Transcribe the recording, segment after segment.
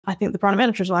I think the product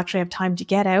managers will actually have time to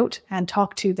get out and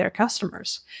talk to their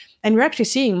customers. And we're actually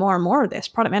seeing more and more of this.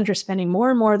 Product managers spending more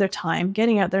and more of their time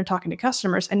getting out there and talking to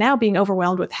customers and now being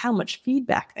overwhelmed with how much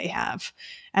feedback they have.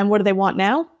 And what do they want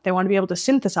now? They want to be able to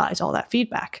synthesize all that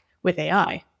feedback with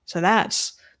AI. So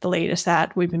that's the latest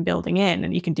that we've been building in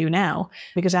and you can do now.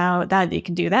 Because now that you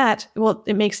can do that, well,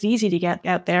 it makes it easy to get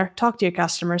out there, talk to your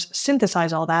customers,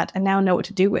 synthesize all that, and now know what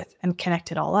to do with and connect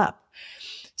it all up.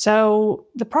 So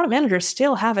the product managers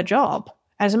still have a job.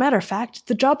 As a matter of fact,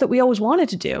 the job that we always wanted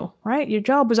to do, right? Your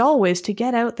job was always to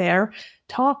get out there,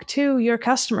 talk to your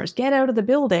customers, get out of the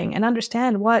building and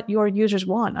understand what your users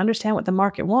want, understand what the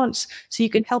market wants, so you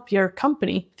can help your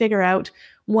company figure out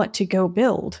what to go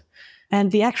build.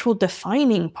 And the actual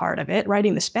defining part of it,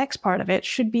 writing the specs part of it,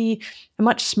 should be a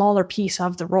much smaller piece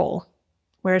of the role.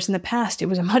 Whereas in the past, it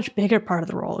was a much bigger part of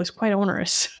the role. It was quite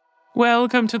onerous.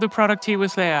 Welcome to the Product Tea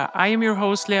with Leah. I am your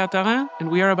host, Leah Darin, and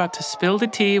we are about to spill the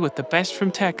tea with the best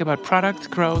from tech about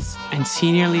product growth and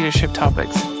senior leadership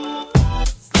topics.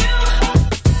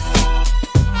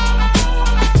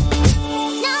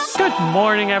 Good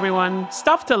morning, everyone.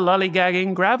 Stop the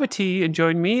lollygagging, grab a tea, and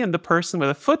join me and the person with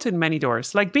a foot in many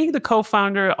doors, like being the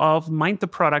co-founder of Mind the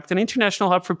Product, an international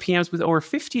hub for PMs with over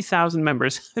 50,000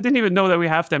 members. I didn't even know that we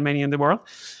have that many in the world.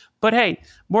 But hey,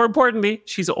 more importantly,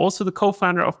 she's also the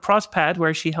co-founder of ProdPad,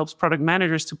 where she helps product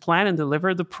managers to plan and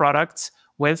deliver the products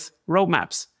with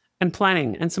roadmaps and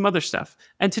planning and some other stuff.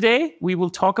 And today we will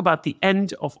talk about the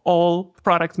end of all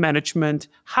product management,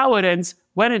 how it ends,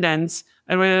 when it ends,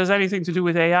 and whether it has anything to do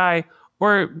with AI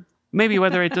or maybe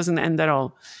whether it doesn't end at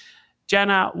all.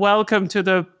 Janna, welcome to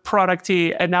the Product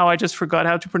Tea. And now I just forgot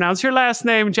how to pronounce your last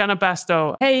name, Janna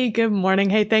Bastow. Hey, good morning.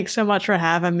 Hey, thanks so much for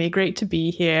having me. Great to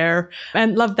be here.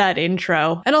 And love that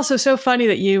intro. And also so funny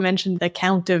that you mentioned the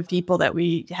count of people that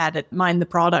we had at Mind the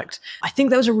Product. I think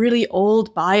that was a really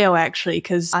old bio, actually,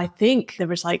 because I think there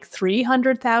was like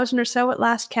 300,000 or so at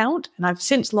last count. And I've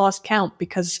since lost count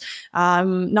because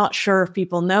I'm not sure if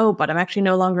people know, but I'm actually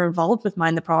no longer involved with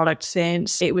Mind the Product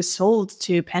since it was sold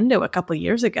to Pendo a couple of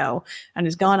years ago and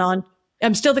has gone on.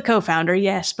 I'm still the co-founder,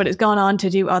 yes, but it's gone on to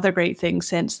do other great things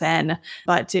since then.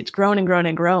 But it's grown and grown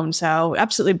and grown. So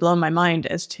absolutely blown my mind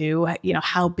as to,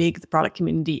 how big the product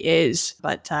community is.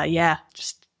 But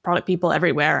just product people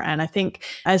everywhere. And I think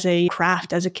as a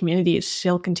craft, as a community, it's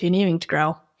still continuing to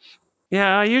grow.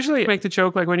 Yeah, I usually make the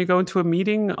joke, like when you go into a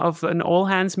meeting of an all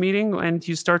hands meeting and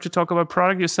you start to talk about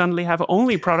product, you suddenly have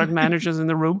only product managers in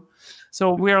the room.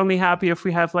 So we're only happy if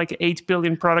we have like 8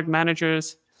 billion product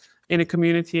managers in a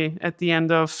community at the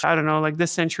end of, I don't know, like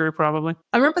this century probably.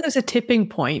 I remember there's a tipping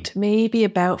point, maybe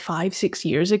about 5-6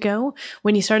 years ago,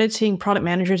 when you started seeing product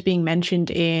managers being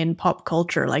mentioned in pop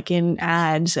culture, like in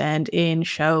ads and in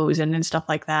shows and in stuff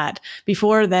like that.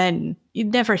 Before then,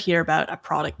 you'd never hear about a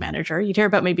product manager. You'd hear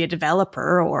about maybe a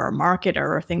developer or a marketer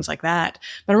or things like that.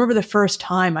 But I remember the first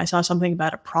time I saw something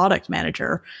about a product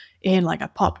manager in like a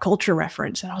pop culture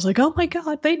reference. And I was like, oh my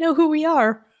God, they know who we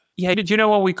are. Yeah, did you know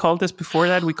what we called this before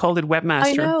that? We called it webmaster.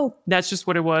 I know. That's just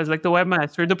what it was, like the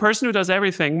webmaster, the person who does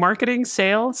everything, marketing,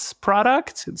 sales,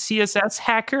 product, CSS,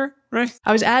 hacker, right?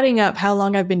 I was adding up how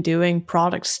long I've been doing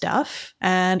product stuff,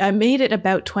 and I made it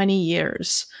about 20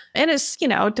 years. And it's,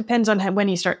 it depends on when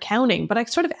you start counting, but I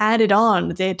sort of added on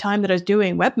the time that I was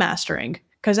doing webmastering,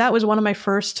 because that was one of my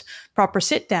first proper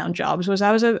sit-down jobs.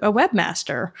 I was a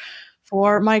webmaster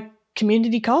for my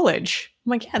community college.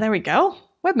 I'm like, yeah, there we go.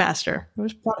 Webmaster. It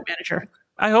was product manager.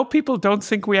 I hope people don't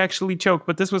think we actually joke,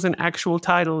 but this was an actual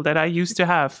title that I used to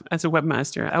have as a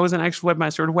webmaster. I was an actual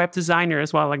webmaster, a web designer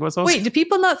as well. Wait, do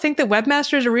people not think that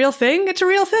webmaster is a real thing? It's a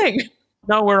real thing.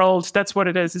 No, we're old. That's what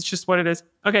it is. It's just what it is.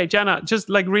 Okay, Janna, just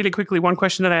like really quickly, one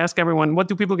question that I ask everyone. What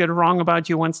do people get wrong about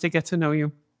you once they get to know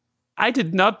you? I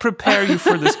did not prepare you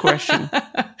for this question.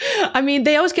 I mean,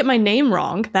 they always get my name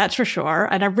wrong, that's for sure.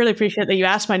 And I really appreciate that you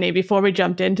asked my name before we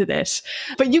jumped into this.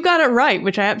 But you got it right,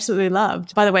 which I absolutely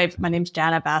loved. By the way, my name's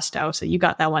Janna Bastow, so you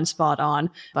got that one spot on.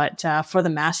 But for the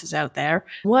masses out there,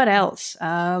 what else?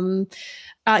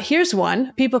 Here's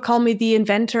one. People call me the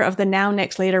inventor of the Now,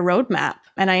 Next, Later roadmap.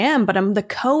 And I am, but I'm the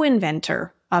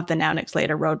co-inventor of the Now, Next,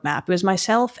 Later roadmap. It was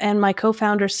myself and my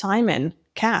co-founder, Simon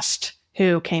Cast,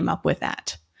 who came up with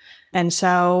that. And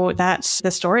so that's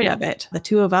the story of it. The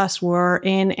two of us were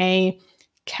in a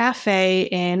cafe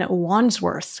in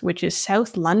Wandsworth, which is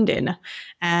South London.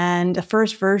 And the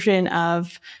first version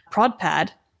of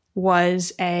ProdPad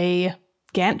was a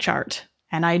Gantt chart.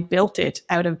 And I built it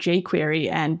out of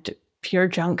jQuery and pure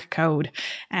junk code.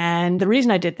 And the reason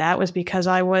I did that was because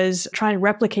I was trying to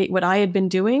replicate what I had been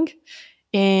doing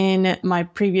in my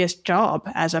previous job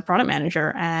as a product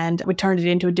manager, and we turned it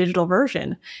into a digital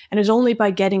version. And it was only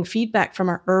by getting feedback from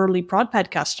our early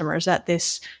ProdPad customers that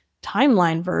this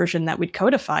timeline version that we'd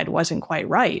codified wasn't quite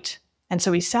right. And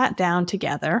so we sat down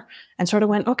together and sort of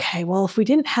went, okay, well, if we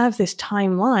didn't have this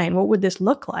timeline, what would this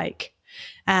look like?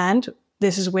 And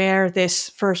this is where this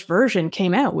first version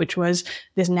came out, which was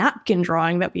this napkin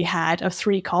drawing that we had of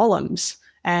 3 columns.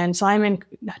 And Simon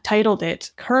titled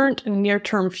it Current and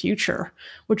Near-Term Future,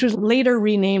 which was later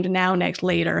renamed Now, Next,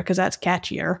 Later, because that's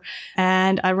catchier.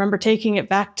 And I remember taking it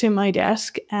back to my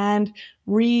desk and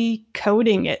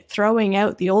recoding it, throwing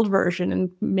out the old version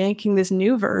and making this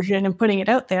new version and putting it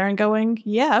out there and going,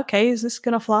 yeah, okay, is this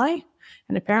going to fly?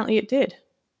 And apparently it did.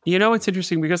 You know, it's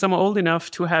interesting because I'm old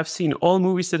enough to have seen all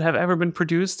movies that have ever been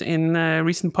produced in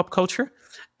recent pop culture.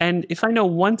 And if I know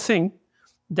one thing,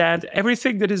 that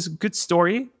everything that is a good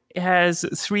story has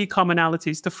 3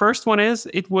 commonalities. The first one is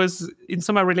it was in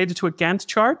somehow related to a Gantt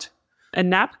chart, a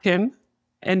napkin,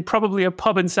 and probably a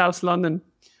pub in South London.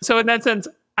 So in that sense,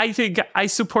 I think I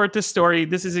support this story.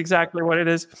 This is exactly what it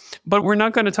is. But we're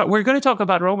not going to talk. We're going to talk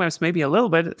about roadmaps maybe a little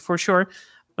bit for sure.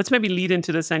 Let's maybe lead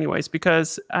into this anyways,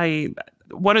 because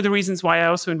one of the reasons why I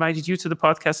also invited you to the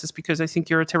podcast is because I think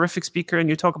you're a terrific speaker and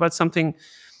you talk about something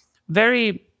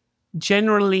very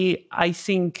generally, I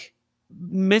think,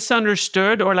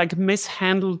 misunderstood or like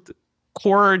mishandled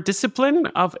core discipline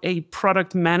of a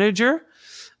product manager,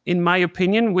 in my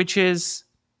opinion, which is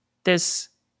this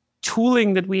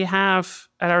tooling that we have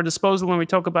at our disposal when we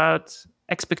talk about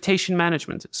expectation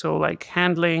management. So like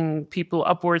handling people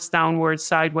upwards, downwards,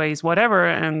 sideways, whatever.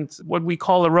 And what we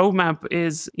call a roadmap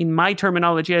is, in my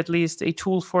terminology at least, a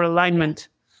tool for alignment.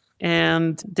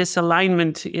 And this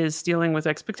alignment is dealing with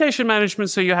expectation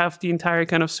management. So you have the entire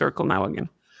kind of circle now again.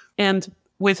 And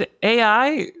with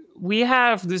AI, we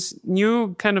have this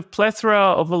new kind of plethora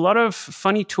of a lot of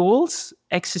funny tools,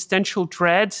 existential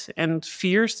dread and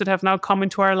fears that have now come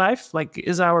into our life. Like,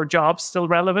 is our job still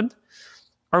relevant?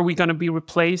 Are we going to be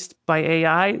replaced by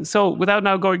AI? So without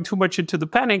now going too much into the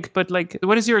panic, but like,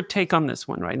 what is your take on this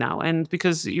one right now? And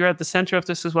because you're at the center of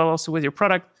this as well, also with your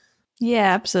product.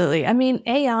 Yeah, absolutely. I mean,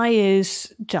 AI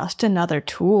is just another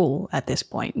tool at this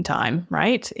point in time,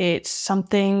 right? It's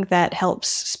something that helps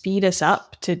speed us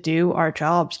up to do our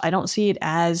jobs. I don't see it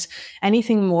as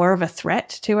anything more of a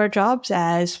threat to our jobs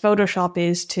as Photoshop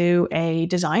is to a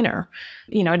designer.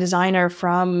 You know, a designer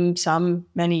from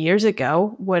many years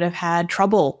ago would have had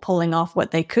trouble pulling off what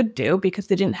they could do because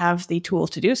they didn't have the tools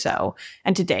to do so.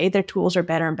 And today their tools are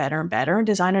better and better and better, and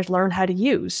designers learn how to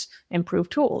use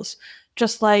improved tools.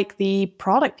 Just like the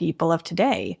product people of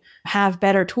today have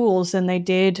better tools than they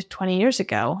did 20 years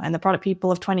ago. And the product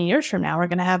people of 20 years from now are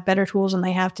going to have better tools than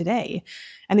they have today.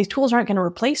 And these tools aren't going to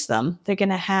replace them. They're going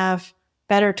to have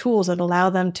better tools that allow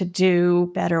them to do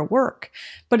better work.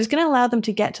 But it's going to allow them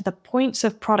to get to the points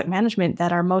of product management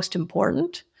that are most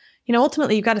important. You know,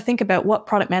 ultimately, you've got to think about what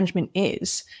product management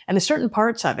is. And there's certain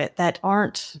parts of it that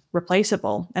aren't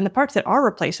replaceable. And the parts that are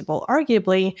replaceable,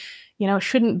 arguably, you know,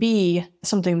 shouldn't be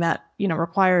something that, you know,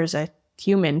 requires a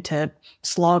human to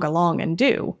slog along and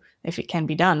do if it can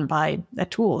be done by a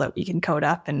tool that we can code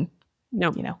up and,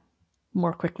 you know,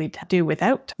 more quickly do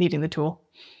without needing the tool,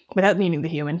 without needing the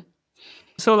human.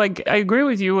 So like, I agree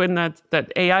with you in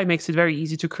that AI makes it very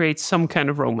easy to create some kind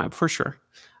of roadmap for sure.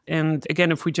 And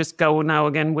again, if we just go now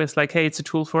again with like, hey, it's a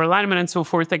tool for alignment and so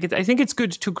forth, like I think it's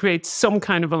good to create some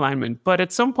kind of alignment. But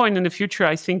at some point in the future,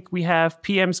 I think we have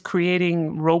PMs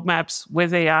creating roadmaps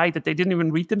with AI that they didn't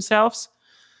even read themselves,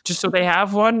 just so they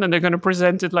have one and they're going to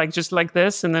present it like just like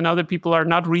this. And then other people are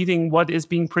not reading what is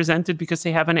being presented because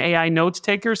they have an AI note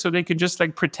taker. So they can just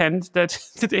like pretend that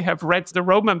they have read the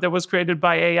roadmap that was created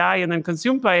by AI and then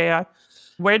consumed by AI.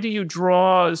 Where do you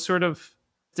draw sort of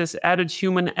this added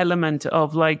human element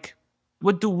of like,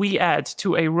 what do we add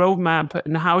to a roadmap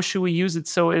and how should we use it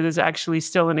so it is actually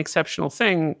still an exceptional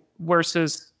thing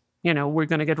versus, you know, we're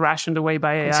going to get rationed away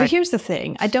by AI? So here's the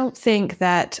thing. I don't think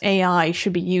that AI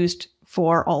should be used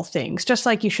for all things, just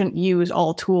like you shouldn't use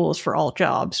all tools for all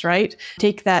jobs, right?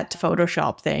 Take that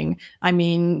Photoshop thing. I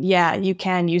mean, yeah, you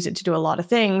can use it to do a lot of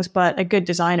things, but a good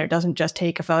designer doesn't just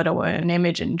take a photo, an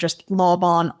image, and just lob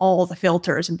on all the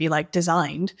filters and be like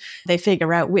designed. They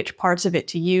figure out which parts of it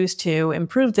to use to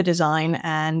improve the design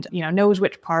and, you know, knows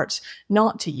which parts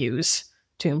not to use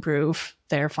to improve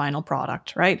their final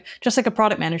product, right? Just like a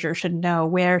product manager should know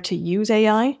where to use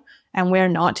AI and where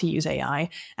not to use AI.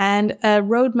 And a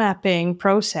road mapping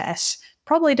process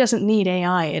probably doesn't need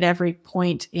AI at every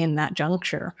point in that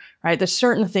juncture, right? There's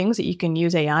certain things that you can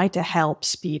use AI to help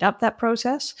speed up that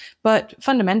process. But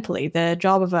fundamentally, the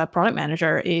job of a product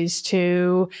manager is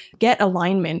to get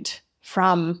alignment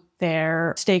from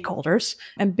their stakeholders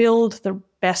and build the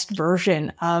best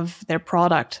version of their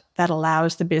product that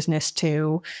allows the business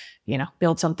to,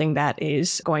 build something that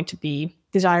is going to be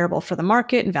desirable for the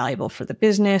market and valuable for the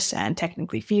business and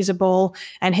technically feasible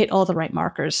and hit all the right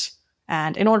markers.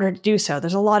 And in order to do so,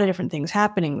 there's a lot of different things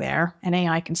happening there, and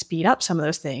AI can speed up some of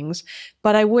those things,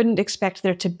 but I wouldn't expect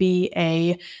there to be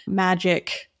a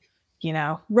magic,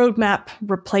 roadmap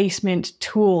replacement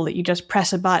tool that you just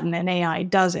press a button and AI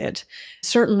does it.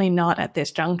 Certainly not at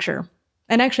this juncture.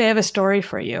 And actually, I have a story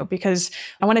for you because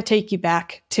I want to take you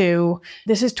back to,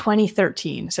 this is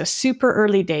 2013, so super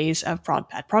early days of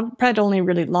ProdPad. ProdPad only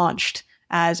really launched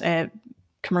as a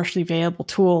commercially available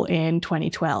tool in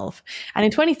 2012. And in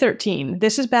 2013,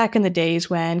 this is back in the days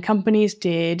when companies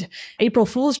did April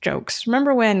Fool's jokes.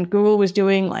 Remember when Google was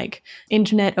doing like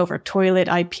internet over toilet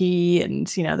IP and,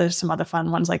 there's some other fun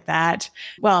ones like that.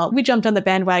 Well, we jumped on the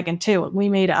bandwagon too. We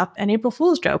made up an April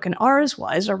Fool's joke, and ours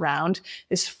was around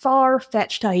this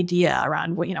far-fetched idea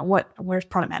around where's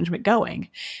product management going.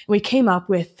 We came up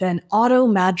with an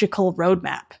auto-magical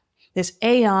roadmap. This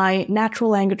AI, natural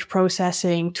language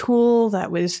processing tool that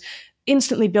was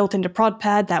instantly built into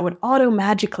ProdPad that would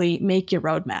auto-magically make your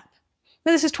roadmap.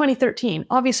 Now, this is 2013.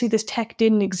 Obviously, this tech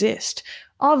didn't exist.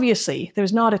 Obviously,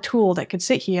 there's not a tool that could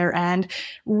sit here and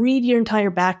read your entire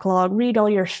backlog, read all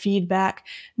your feedback,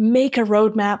 make a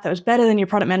roadmap that was better than your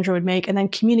product manager would make, and then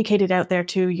communicate it out there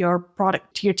to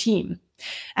your team.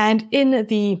 And in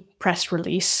the press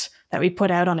release that we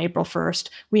put out on April 1st,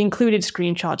 we included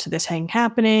screenshots of this thing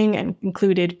happening and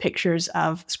included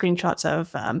screenshots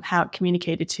of how it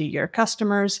communicated to your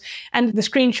customers. And the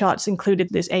screenshots included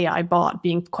this AI bot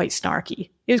being quite snarky.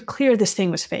 It was clear this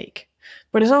thing was fake,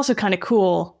 but it's also kind of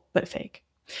cool, but fake.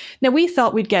 Now, we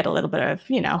thought we'd get a little bit of,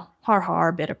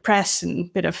 a bit of press and a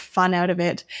bit of fun out of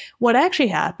it. What actually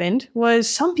happened was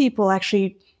some people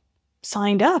actually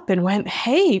signed up and went,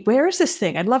 hey, where is this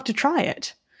thing? I'd love to try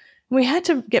it. We had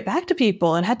to get back to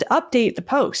people and had to update the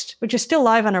post, which is still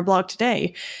live on our blog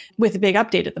today, with a big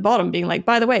update at the bottom being like,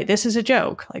 by the way, this is a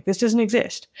joke. Like, this doesn't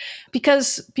exist.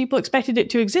 Because people expected it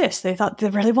to exist. They thought they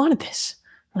really wanted this.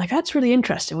 We're like, that's really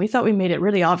interesting. We thought we made it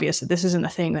really obvious that this isn't a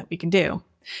thing that we can do.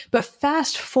 But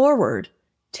fast forward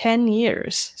 10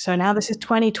 years. So now this is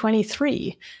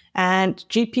 2023, and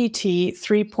GPT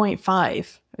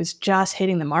 3.5 was just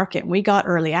hitting the market. We got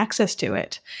early access to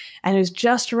it. And it was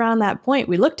just around that point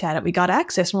we looked at it, we got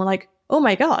access, and we're like, oh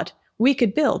my God, we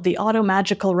could build the auto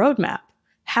magical roadmap.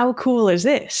 How cool is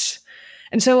this?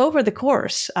 And so over the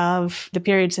course of the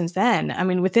period since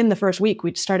then, within the first week,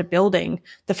 we started building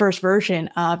the first version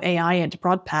of AI into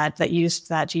ProdPad that used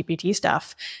that GPT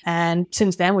stuff. And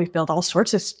since then, we've built all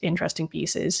sorts of interesting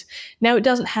pieces. Now, it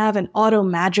doesn't have an auto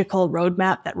magical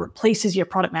roadmap that replaces your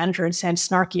product manager and sends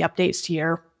snarky updates to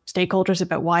your stakeholders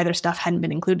about why their stuff hadn't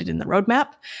been included in the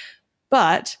roadmap.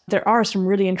 But there are some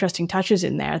really interesting touches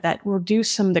in there that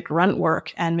reduce some of the grunt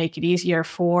work and make it easier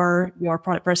for your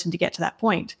product person to get to that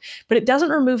point. But it doesn't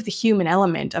remove the human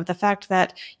element of the fact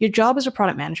that your job as a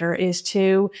product manager is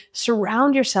to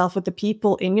surround yourself with the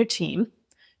people in your team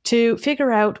to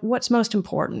figure out what's most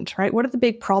important, right? What are the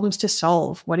big problems to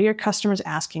solve? What are your customers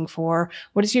asking for?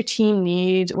 What does your team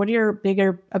need? What are your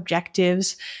bigger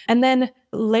objectives? And then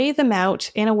lay them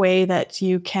out in a way that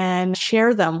you can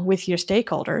share them with your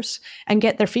stakeholders and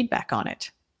get their feedback on it.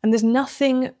 And there's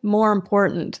nothing more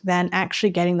important than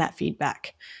actually getting that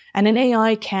feedback. And an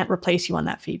AI can't replace you on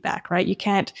that feedback, right? You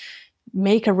can't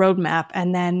make a roadmap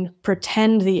and then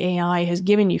pretend the AI has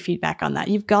given you feedback on that.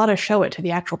 You've got to show it to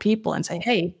the actual people and say,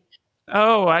 hey.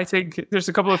 Oh, I think there's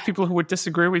a couple of people who would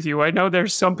disagree with you. I know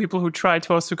there's some people who try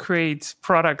to also create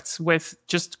products with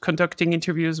just conducting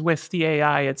interviews with the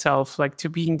AI itself, like to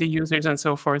being the users and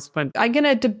so forth. But I'm going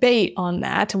to debate on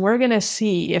that, and we're going to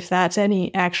see if that's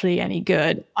actually any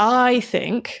good. I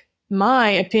think my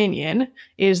opinion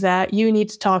is that you need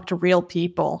to talk to real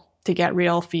people to get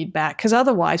real feedback, because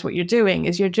otherwise what you're doing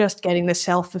is you're just getting the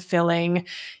self-fulfilling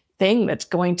thing that's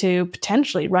going to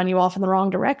potentially run you off in the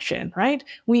wrong direction, right?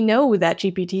 We know that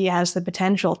GPT has the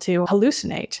potential to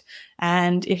hallucinate.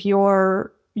 And if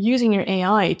you're using your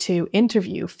AI to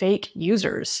interview fake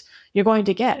users, you're going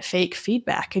to get fake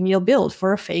feedback and you'll build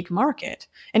for a fake market.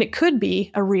 And it could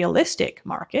be a realistic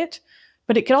market,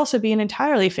 but it could also be an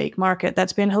entirely fake market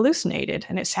that's been hallucinated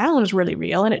and it sounds really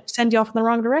real and it sends you off in the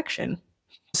wrong direction.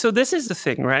 So this is the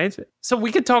thing, right? So we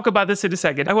could talk about this in a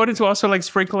second. I wanted to also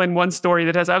sprinkle in one story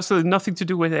that has absolutely nothing to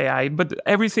do with AI, but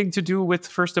everything to do with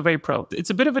 1st of April. It's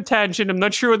a bit of a tangent. I'm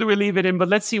not sure whether we leave it in, but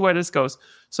let's see where this goes.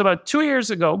 So about 2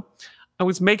 years ago, I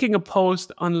was making a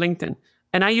post on LinkedIn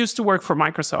And I used to work for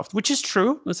Microsoft, which is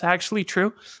true. It's actually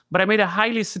true. But I made a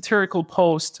highly satirical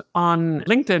post on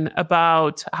LinkedIn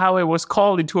about how I was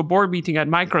called into a board meeting at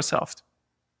Microsoft.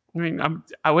 I mean,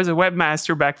 I was a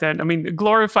webmaster back then. I mean, a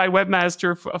glorified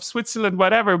webmaster of Switzerland,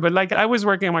 whatever. But like, I was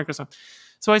working at Microsoft.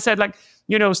 So I said, like,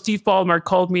 Steve Ballmer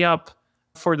called me up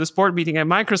for this board meeting at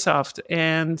Microsoft.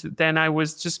 And then I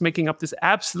was just making up this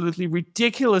absolutely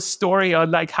ridiculous story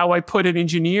on like how I put an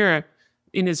engineer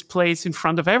in his place in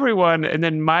front of everyone. And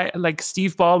then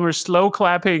Steve Ballmer slow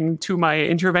clapping to my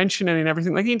intervention and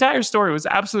everything. Like the entire story was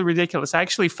absolutely ridiculous. I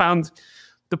actually found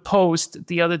the post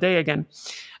the other day again.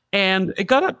 And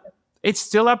it's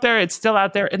still up there. It's still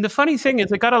out there. And the funny thing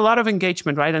is, it got a lot of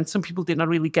engagement, right? And some people did not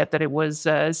really get that it was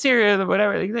serious or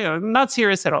whatever. Not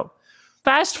serious at all.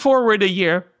 Fast forward a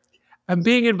year, I'm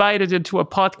being invited into a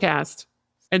podcast,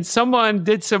 and someone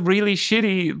did some really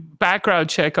shitty background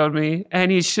check on me.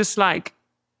 And he's just like,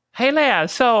 "Hey, Leah,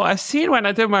 so I've seen when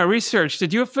I did my research,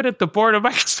 did you fit at the board of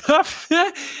Microsoft?"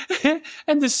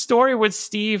 And the story with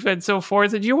Steve and so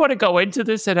forth. And you want to go into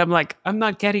this? And I'm like, I'm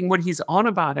not getting what he's on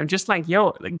about. I'm just like,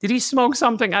 yo, like, did he smoke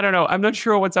something? I don't know. I'm not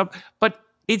sure what's up. But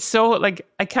it's so like,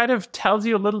 it kind of tells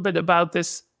you a little bit about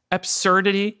this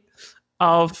absurdity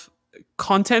of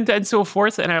content and so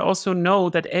forth. And I also know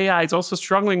that AI is also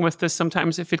struggling with this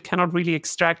sometimes. If it cannot really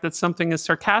extract that something is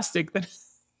sarcastic, then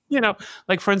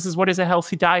like for instance, what is a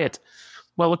healthy diet?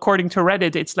 Well, according to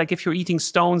Reddit, it's like if you're eating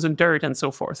stones and dirt and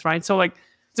so forth, right? So like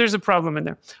there's a problem in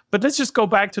there. But let's just go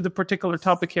back to the particular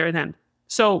topic here at hand.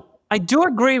 So I do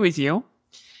agree with you.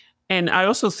 And I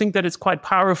also think that it's quite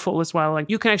powerful as well. Like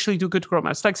you can actually do good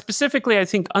roadmaps. Like specifically, I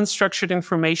think unstructured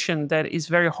information that is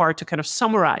very hard to kind of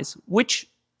summarize,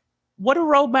 what a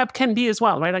roadmap can be as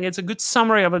well, right? Like it's a good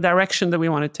summary of a direction that we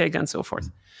want to take and so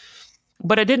forth.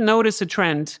 But I did notice a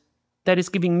trend that is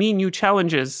giving me new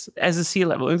challenges as a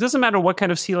C-level. It doesn't matter what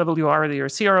kind of C-level you are, whether you're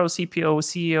CRO, CPO,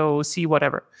 CEO, C,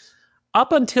 whatever.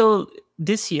 Up until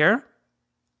this year,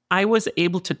 I was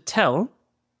able to tell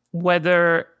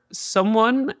whether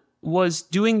someone was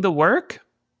doing the work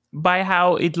by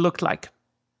how it looked like.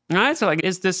 All right? So like,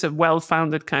 is this a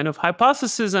well-founded kind of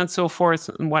hypothesis and so forth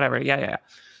and whatever? Yeah.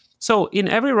 So in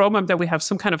every roadmap that we have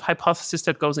some kind of hypothesis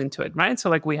that goes into it, right?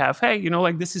 So like we have, hey,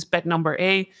 like this is bet number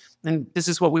A, and this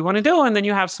is what we want to do. And then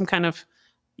you have some kind of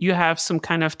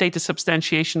data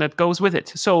substantiation that goes with it.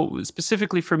 So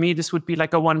specifically for me, this would be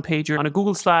like a one-pager on a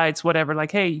Google Slides, whatever,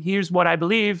 like, hey, here's what I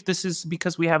believe. This is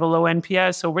because we have a low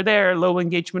NPS over there, low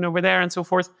engagement over there, and so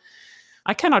forth.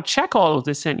 I cannot check all of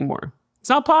this anymore. It's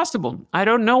not possible. I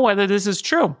don't know whether this is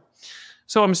true.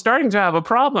 So I'm starting to have a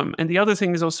problem. And the other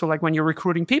thing is also like when you're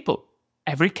recruiting people,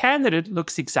 every candidate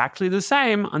looks exactly the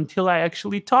same until I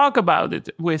actually talk about it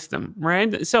with them,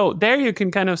 right? So there you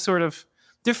can kind of sort of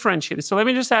differentiate it. So let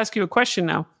me just ask you a question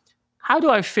now. How do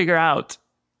I figure out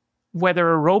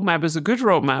whether a roadmap is a good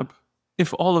roadmap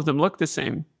if all of them look the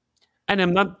same? And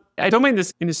I don't mean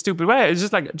this in a stupid way. It's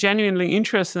just like genuinely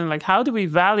interested in like, how do we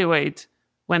evaluate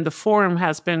when the form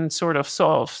has been sort of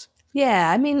solved?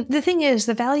 Yeah, I mean, the thing is,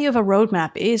 the value of a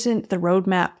roadmap isn't the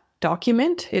roadmap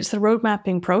document, it's the road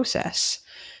mapping process.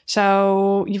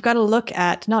 So you've got to look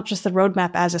at not just the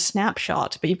roadmap as a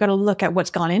snapshot, but you've got to look at what's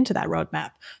gone into that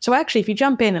roadmap. So actually, if you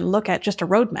jump in and look at just a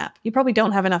roadmap, you probably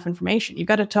don't have enough information. You've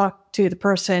got to talk to the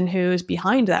person who's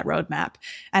behind that roadmap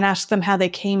and ask them how they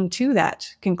came to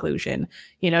that conclusion.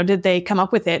 Did they come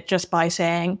up with it just by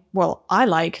saying, well, I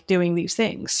like doing these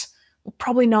things?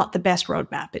 Probably not the best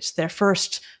roadmap. It's their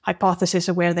first hypothesis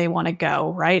of where they want to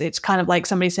go, right? It's kind of like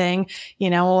somebody saying,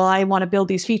 well, I want to build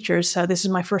these features, so this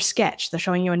is my first sketch. They're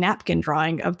showing you a napkin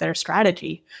drawing of their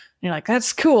strategy. And you're like,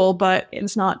 that's cool, but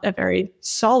it's not a very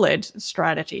solid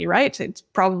strategy, right? It's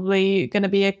probably going to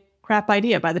be a crap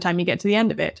idea by the time you get to the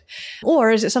end of it.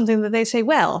 Or is it something that they say,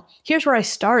 well, here's where I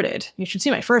started. You should see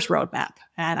my first roadmap.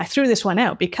 And I threw this one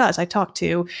out because I talked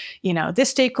to, this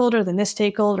stakeholder, then this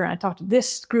stakeholder, and I talked to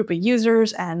this group of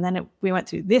users, and then we went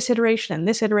through this iteration,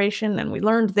 and we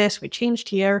learned this, we changed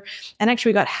here, and actually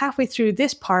we got halfway through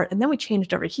this part, and then we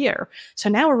changed over here. So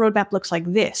now our roadmap looks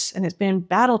like this, and it's been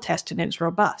battle tested and it's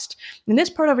robust. And this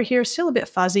part over here is still a bit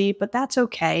fuzzy, but that's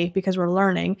okay because we're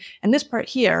learning. And this part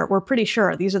here, we're pretty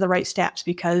sure these are the right steps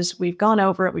because we've gone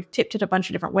over it, we've tipped it a bunch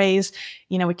of different ways.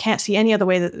 We can't see any other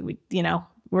way that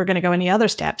we're going to go any other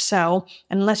steps. So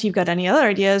unless you've got any other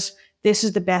ideas, this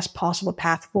is the best possible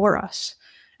path for us.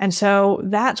 And so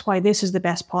that's why this is the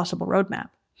best possible roadmap.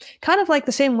 Kind of like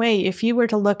the same way if you were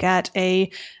to look at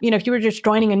if you were just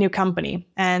joining a new company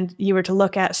and you were to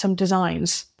look at some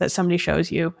designs that somebody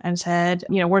shows you and said,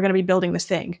 we're going to be building this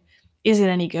thing. Is it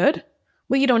any good?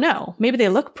 Well, you don't know. Maybe they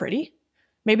look pretty.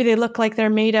 Maybe they look like they're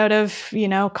made out of,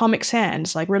 Comic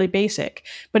Sans, like really basic.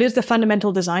 But is the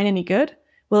fundamental design any good?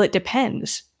 Well, it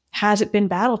depends. Has it been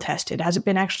battle tested? Has it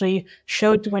been actually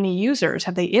showed to any users?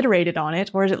 Have they iterated on it?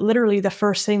 Or is it literally the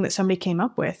first thing that somebody came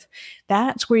up with?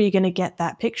 That's where you're going to get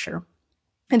that picture.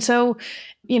 And so,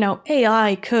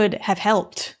 AI could have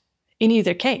helped in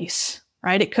either case,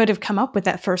 right? It could have come up with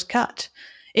that first cut.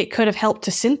 It could have helped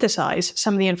to synthesize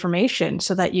some of the information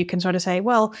so that you can sort of say,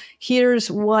 well,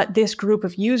 here's what this group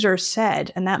of users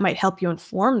said, and that might help you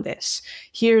inform this.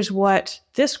 Here's what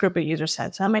this group of users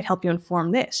said, so that might help you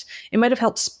inform this. It might have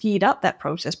helped speed up that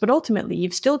process, but ultimately,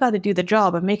 you've still got to do the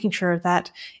job of making sure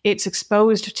that it's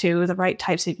exposed to the right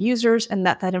types of users and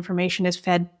that that information is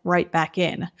fed right back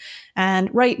in.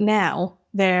 And right now,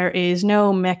 there is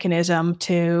no mechanism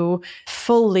to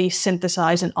fully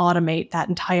synthesize and automate that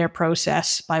entire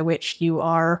process by which you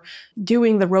are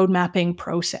doing the road mapping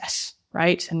process,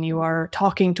 right? And you are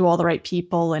talking to all the right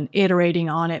people and iterating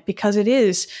on it, because it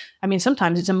is,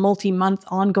 sometimes it's a multi-month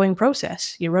ongoing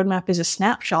process. Your roadmap is a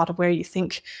snapshot of where you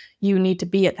think you need to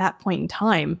be at that point in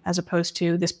time, as opposed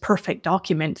to this perfect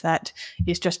document that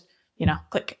is just,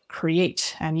 click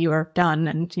create and you are done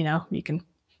and, you can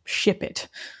ship it.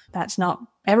 That's not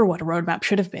ever what a roadmap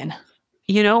should have been.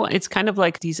 It's kind of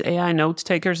like these AI note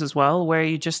takers as well, where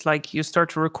you just you start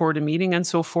to record a meeting and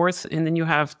so forth, and then you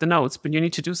have the notes, but you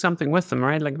need to do something with them,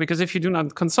 right? Because if you do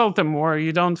not consult them or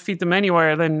you don't feed them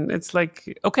anywhere, then it's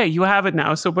like, okay, you have it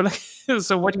now. So,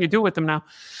 so what do you do with them now?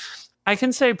 I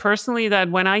can say personally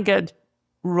that when I get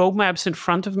roadmaps in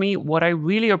front of me, what I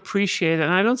really appreciate,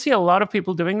 and I don't see a lot of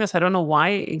people doing this, I don't know why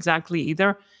exactly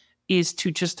either, is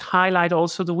to just highlight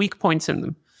also the weak points in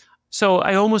them. So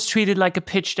I almost treat it like a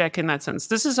pitch deck in that sense.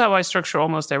 This is how I structure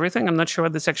almost everything. I'm not sure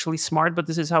whether it's actually smart, but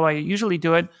this is how I usually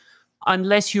do it.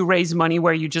 Unless you raise money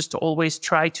where you just always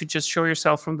try to just show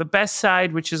yourself from the best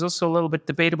side, which is also a little bit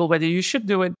debatable whether you should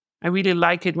do it. I really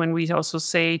like it when we also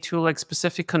say to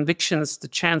specific convictions, the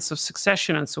chance of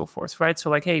succession and so forth, right?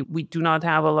 So hey, we do not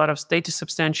have a lot of data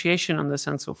substantiation on this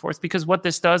and so forth, because what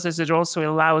this does is it also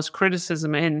allows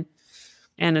criticism in.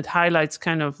 And it highlights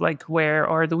kind of where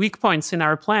are the weak points in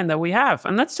our plan that we have.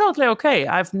 And that's totally okay.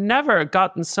 I've never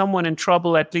gotten someone in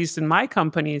trouble, at least in my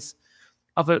companies,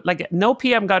 no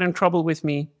PM got in trouble with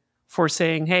me for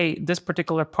saying, hey, this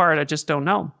particular part, I just don't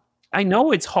know. I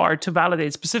know it's hard to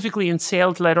validate, specifically in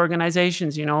sales-led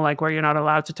organizations, where you're not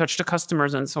allowed to touch the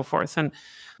customers and so forth. And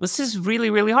this is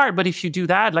really, really hard. But if you do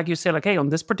that, like you say, hey, on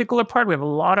this particular part, we have a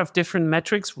lot of different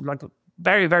metrics,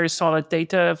 very, very solid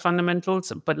data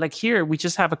fundamentals. But here, we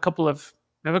just have a couple of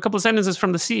sentences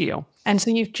from the CEO. And so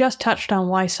you've just touched on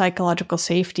why psychological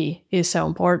safety is so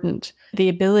important. The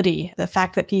ability, the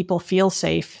fact that people feel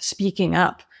safe speaking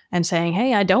up and saying,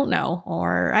 hey, I don't know,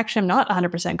 or actually, I'm not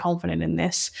 100% confident in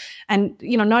this. And,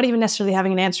 not even necessarily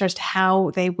having an answer as to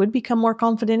how they would become more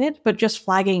confident in it, but just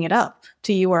flagging it up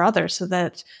to you or others so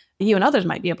that you and others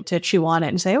might be able to chew on it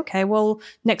and say, okay, well,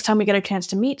 next time we get a chance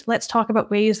to meet, let's talk about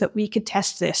ways that we could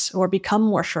test this or become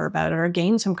more sure about it or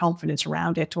gain some confidence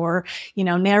around it or,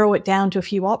 narrow it down to a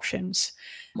few options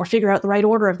or figure out the right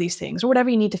order of these things or whatever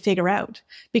you need to figure out,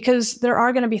 because there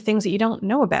are going to be things that you don't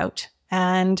know about.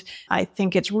 And I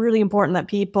think it's really important that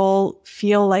people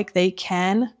feel like they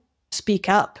can speak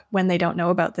up when they don't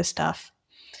know about this stuff.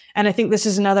 And I think this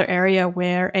is another area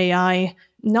where AI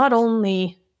not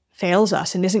only fails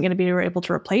us and isn't going to be able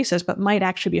to replace us, but might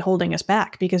actually be holding us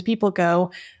back, because people go,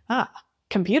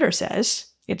 computer says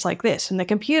it's like this. And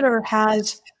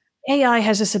AI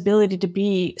has this ability to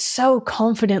be so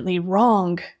confidently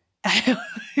wrong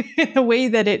in the way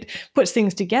that it puts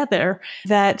things together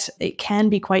that it can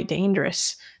be quite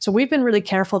dangerous. So we've been really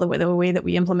careful with the way that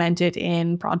we implement it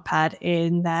in ProdPad,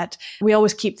 in that we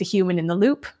always keep the human in the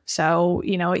loop. So,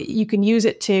 you can use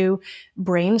it to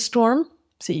brainstorm.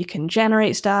 So you can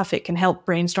generate stuff. It can help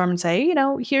brainstorm and say,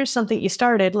 here's something you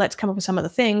started. Let's come up with some of the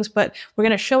things, but we're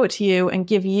going to show it to you and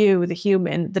give you, the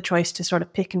human, the choice to sort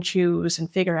of pick and choose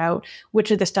and figure out which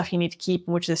of the stuff you need to keep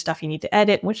and which of the stuff you need to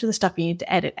edit and which of the stuff you need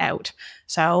to edit out.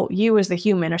 So you as the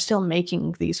human are still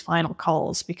making these final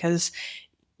calls, because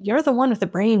you're the one with the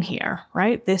brain here,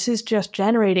 right? This is just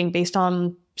generating based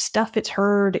on stuff it's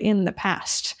heard in the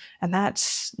past. And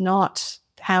that's not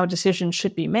how decisions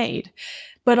should be made.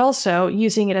 But also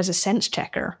using it as a sense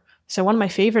checker. So one of my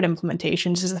favorite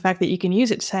implementations is the fact that you can use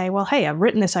it to say, well, hey, I've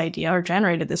written this idea or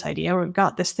generated this idea or I've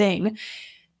got this thing.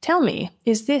 Tell me,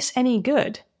 is this any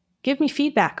good? Give me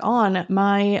feedback on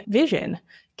my vision.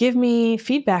 Give me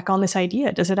feedback on this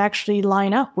idea. Does it actually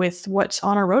line up with what's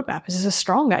on our roadmap? Is this a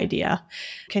strong idea?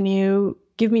 Can you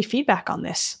give me feedback on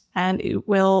this? and it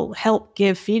will help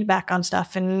give feedback on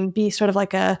stuff and be sort of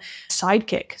like a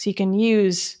sidekick. So you can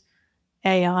use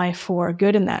AI for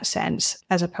good in that sense,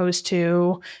 as opposed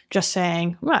to just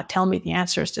saying, well, tell me the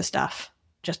answers to stuff.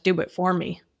 Just do it for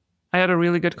me. I had a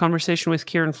really good conversation with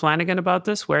Kieran Flanagan about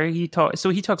this, where he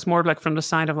talks more like from the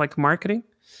side of like marketing.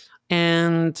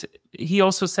 And he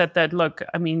also said that, look,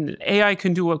 I mean, AI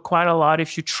can do quite a lot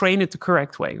if you train it the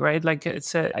correct way, right? Like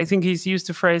I think he's used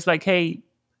the phrase like, hey,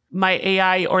 my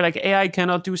AI, or like AI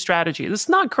cannot do strategy. That's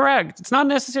not correct. It's not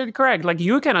necessarily correct. Like,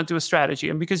 you cannot do a strategy.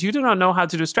 And because you do not know how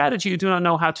to do strategy, you do not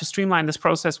know how to streamline this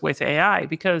process with AI,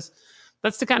 because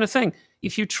that's the kind of thing.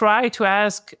 If you try to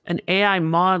ask an AI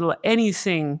model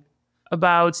anything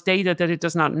about data that it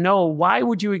does not know, why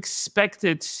would you expect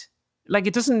it? Like,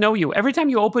 it doesn't know you. Every time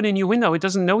you open a new window, it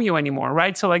doesn't know you anymore,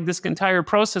 right? So like this entire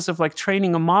process of like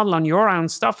training a model on your own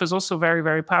stuff is also very,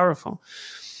 very powerful.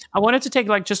 I wanted to take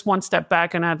like just one step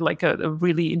back and add like a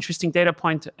really interesting data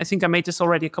point. I think I made this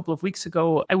already a couple of weeks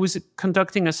ago. I was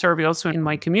conducting a survey also in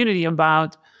my community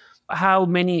about how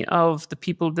many of the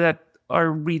people that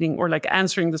are reading or like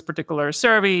answering this particular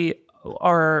survey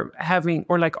are having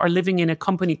or like are living in a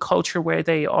company culture where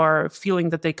they are feeling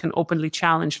that they can openly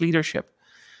challenge leadership.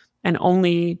 And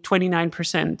only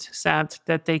 29% said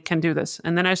that they can do this.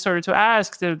 And then I started to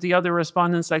ask the other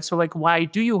respondents, like, so like, why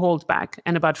do you hold back?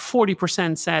 And about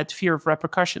 40% said fear of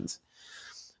repercussions,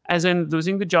 as in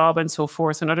losing the job and so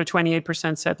forth. Another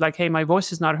 28% said like, hey, my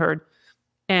voice is not heard.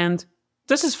 And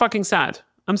this is fucking sad.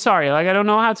 I'm sorry. Like, I don't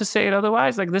know how to say it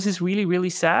otherwise. Like, this is really, really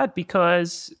sad,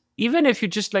 because even if you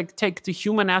just like take the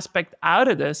human aspect out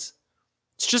of this,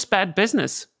 it's just bad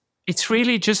business. It's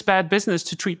really just bad business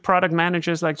to treat product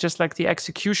managers like just like the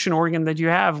execution organ that you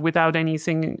have without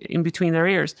anything in between their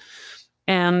ears.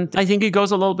 And I think it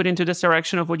goes a little bit into this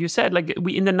direction of what you said. Like,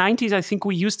 in the 90s, I think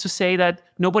we used to say that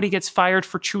nobody gets fired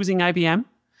for choosing IBM.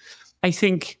 I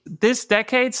think this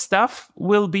decade stuff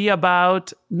will be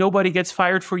about nobody gets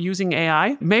fired for using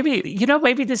AI. Maybe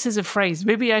this is a phrase.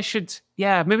 Maybe I should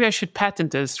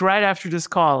patent this right after this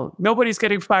call. Nobody's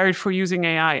getting fired for using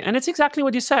AI. And it's exactly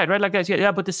what you said, right? Like,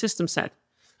 yeah, but the system said.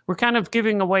 We're kind of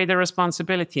giving away the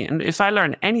responsibility. And if I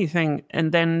learn anything,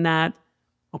 and then that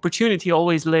opportunity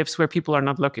always lives where people are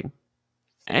not looking.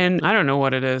 And I don't know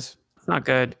what it is. It's not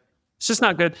good. It's just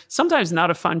not good. Sometimes not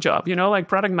a fun job, like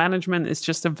product management is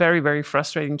just a very, very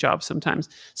frustrating job sometimes.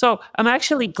 So I'm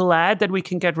actually glad that we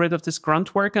can get rid of this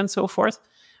grunt work and so forth.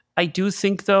 I do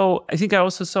think, though, I think I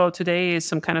also saw today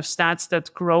some kind of stats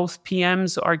that growth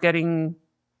PMs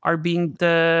are being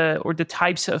the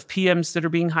types of PMs that are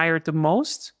being hired the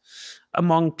most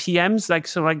among PMs, like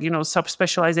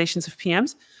subspecializations of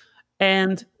PMs.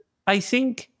 And I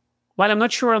think, while I'm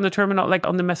not sure on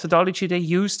the methodology they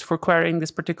used for querying this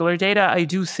particular data, I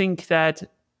do think that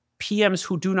PMs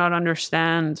who do not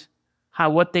understand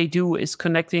how what they do is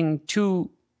connecting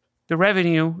to the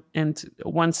revenue, and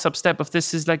one sub-step of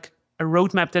this is like a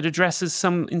roadmap that addresses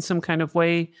in some kind of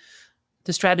way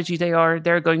the strategy,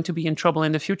 they're going to be in trouble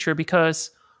in the future,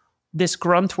 because this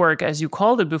grunt work, as you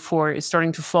called it before, is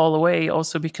starting to fall away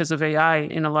also because of AI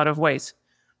in a lot of ways.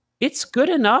 It's good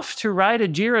enough to write a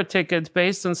Jira ticket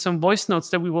based on some voice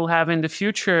notes that we will have in the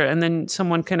future, and then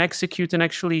someone can execute and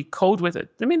actually code with it.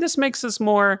 I mean, this makes us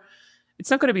more,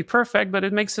 it's not going to be perfect, but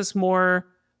it makes us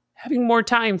having more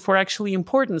time for actually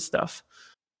important stuff.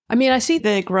 I mean, I see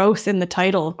the growth in the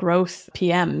title, growth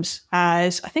PMs,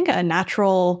 as I think a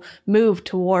natural move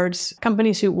towards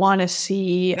companies who want to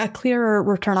see a clearer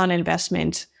return on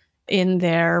investment in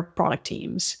their product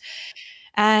teams.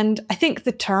 And I think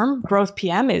the term growth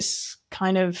PM is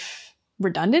kind of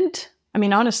redundant. I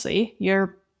mean, honestly,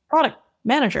 your product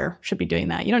manager should be doing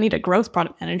that. You don't need a growth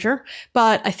product manager.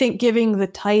 But I think giving the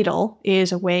title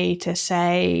is a way to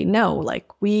say, no, like,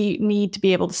 we need to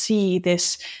be able to see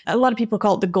this. A lot of people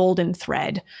call it the golden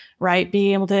thread, right?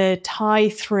 Being able to tie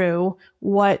through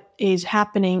what is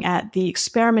happening at the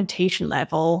experimentation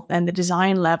level and the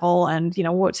design level, and,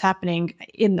 what's happening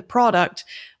in the product,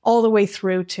 all the way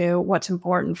through to what's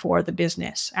important for the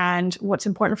business. And what's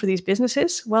important for these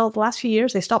businesses? Well, the last few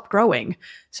years, they stopped growing.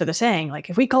 So they're saying, like,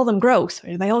 if we call them growth,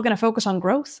 are they all going to focus on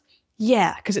growth?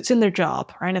 Yeah, because it's in their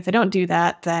job, right? And if they don't do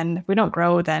that, then if we don't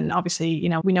grow, then obviously,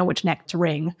 we know which neck to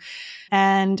wring.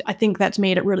 And I think that's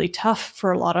made it really tough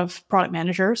for a lot of product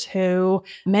managers,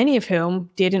 many of whom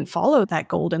didn't follow that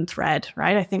golden thread,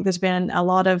 right? I think there's been a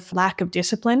lot of lack of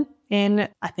discipline in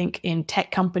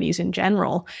tech companies in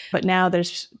general, but now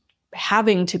there's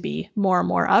having to be more and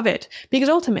more of it. Because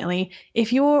ultimately,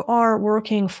 if you are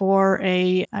working for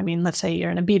let's say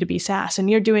you're in a B2B SaaS and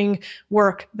you're doing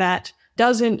work that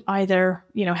doesn't either,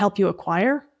 help you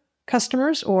acquire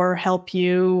customers or help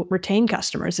you retain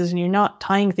customers, and you're not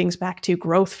tying things back to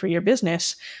growth for your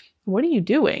business, what are you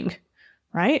doing?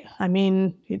 Right? I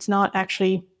mean, it's not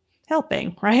actually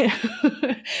helping, right?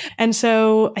 And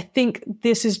so I think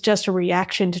this is just a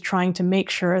reaction to trying to make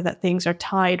sure that things are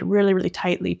tied really, really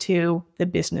tightly to the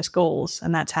business goals.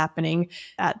 And that's happening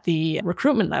at the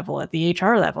recruitment level, at the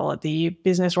HR level, at the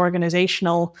business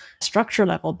organizational structure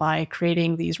level by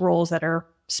creating these roles that are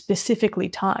specifically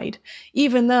tied,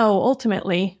 even though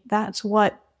ultimately that's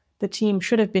what the team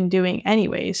should have been doing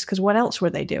anyways, because what else were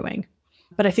they doing?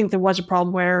 But I think there was a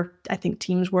problem where I think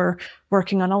teams were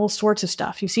working on all sorts of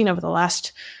stuff. You've seen over the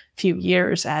last few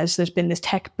years, as there's been this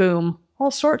tech boom,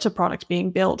 all sorts of products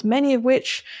being built, many of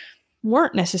which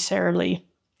weren't necessarily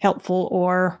helpful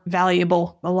or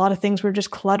valuable. A lot of things were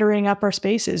just cluttering up our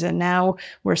spaces. And now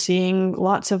we're seeing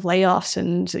lots of layoffs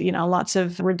and, lots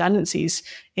of redundancies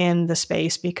in the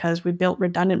space because we built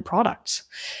redundant products.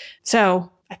 So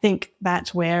I think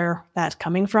that's where that's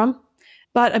coming from.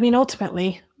 But I mean,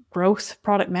 ultimately, growth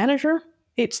product manager,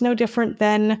 it's no different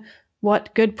than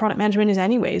what good product management is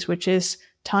anyways, which is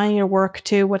tying your work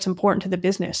to what's important to the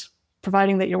business,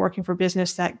 providing that you're working for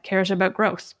business that cares about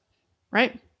growth,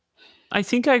 right? I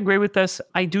think I agree with this.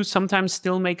 I do sometimes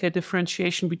still make a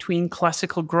differentiation between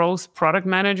classical growth product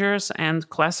managers and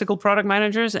classical product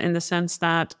managers, in the sense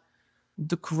that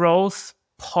the growth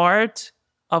part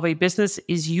of a business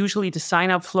is usually the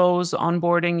sign-up flows,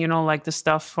 onboarding, like the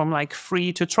stuff from like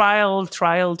free to trial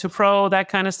to pro, that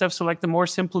kind of stuff. So like the more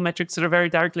simple metrics that are very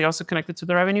directly also connected to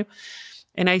the revenue.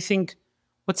 And I think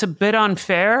what's a bit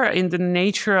unfair in the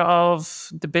nature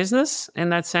of the business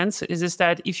in that sense is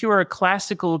that if you are a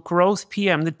classical growth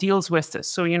PM that deals with this,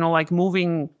 so, like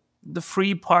moving the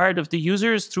free part of the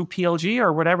users through PLG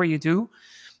or whatever you do,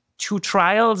 to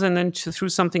trials and then through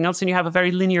something else, and you have a very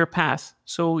linear path.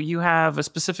 So you have a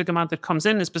specific amount that comes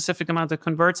in, a specific amount that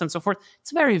converts, and so forth.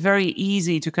 It's very, very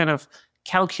easy to kind of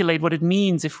calculate what it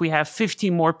means if we have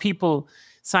 50 more people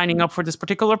signing up for this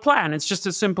particular plan. It's just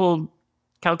a simple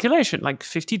calculation, like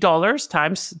 $50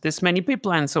 times this many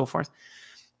people and so forth.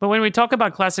 But when we talk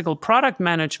about classical product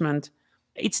management,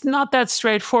 it's not that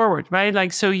straightforward, right?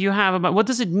 Like, so you have about, what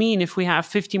does it mean if we have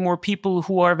 50 more people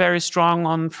who are very strong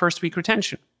on first week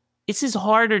retention? This is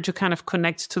harder to kind of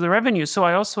connect to the revenue. So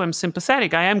I also am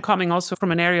sympathetic. I am coming also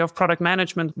from an area of product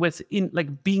management with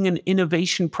being an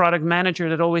innovation product manager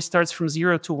that always starts from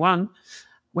 0 to 1,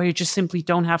 where you just simply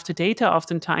don't have the data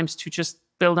oftentimes to just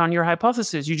build on your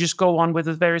hypothesis. You just go on with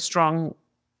a very strong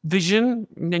vision,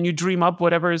 and then you dream up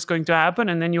whatever is going to happen,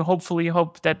 and then you hopefully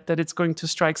hope that it's going to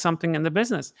strike something in the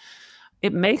business.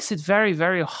 It makes it very,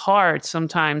 very hard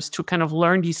sometimes to kind of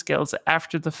learn these skills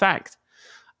after the fact.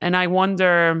 And I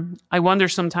wonder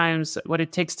sometimes what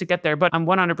it takes to get there. But I'm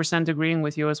 100% agreeing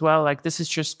with you as well. Like, this is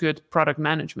just good product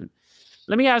management.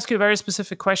 Let me ask you a very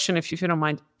specific question, if you don't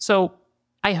mind. So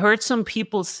I heard some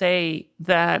people say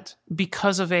that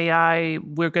because of AI,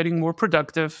 we're getting more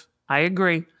productive. I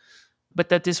agree. But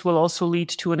that this will also lead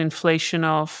to an inflation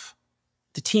of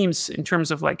the teams in terms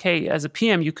of like, hey, as a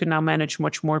PM, you can now manage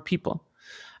much more people.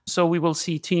 So we will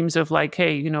see teams of like,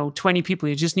 hey, 20 people,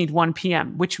 you just need one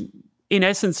PM, which in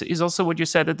essence is also what you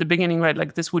said at the beginning, right?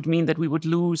 Like, this would mean that we would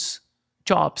lose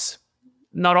jobs.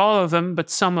 Not all of them, but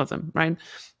some of them, right?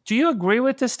 Do you agree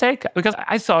with this take? Because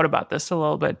I thought about this a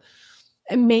little bit.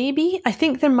 Maybe. I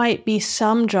think there might be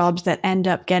some jobs that end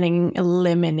up getting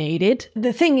eliminated.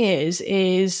 The thing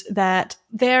is that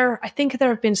I think there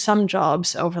have been some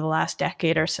jobs over the last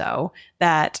decade or so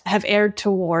that have erred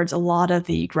towards a lot of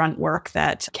the grunt work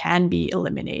that can be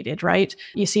eliminated, right?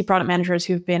 You see product managers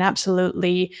who've been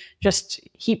absolutely just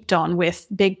heaped on with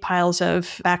big piles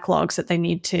of backlogs that they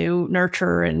need to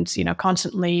nurture and,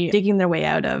 constantly digging their way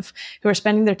out of, who are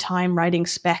spending their time writing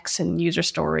specs and user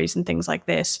stories and things like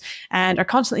this, and are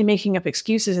constantly making up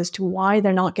excuses as to why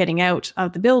they're not getting out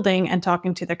of the building and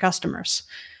talking to their customers.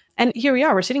 And here we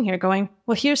are, we're sitting here going,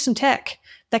 well, here's some tech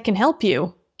that can help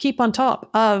you keep on top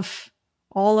of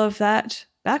all of that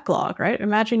backlog, right?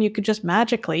 Imagine you could just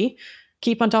magically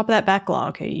keep on top of that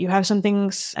backlog. You have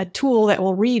a tool that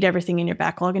will read everything in your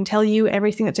backlog and tell you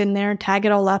everything that's in there, tag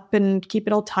it all up and keep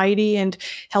it all tidy and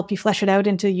help you flesh it out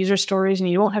into user stories. And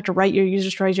you won't have to write your user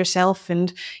stories yourself.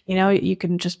 And, you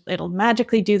can it'll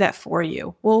magically do that for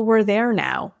you. Well, we're there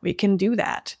now. We can do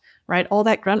that, right? All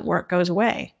that grunt work goes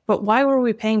away. But why were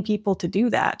we paying people to do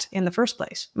that in the first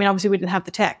place? I mean, obviously we didn't have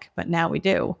the tech, but now we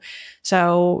do.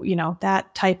 So,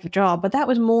 that type of job, but that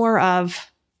was more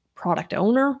of product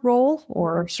owner role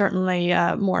or certainly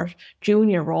a more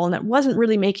junior role, and it wasn't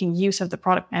really making use of the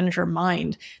product manager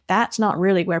mind. That's not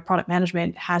really where product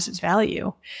management has its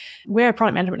value. Where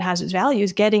product management has its value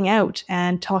is getting out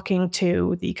and talking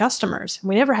to the customers.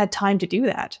 We never had time to do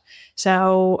that.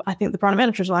 So I think the product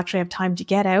managers will actually have time to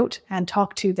get out and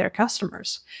talk to their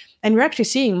customers. And we're actually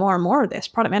seeing more and more of this.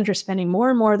 Product managers spending more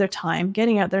and more of their time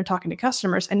getting out there and talking to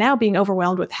customers and now being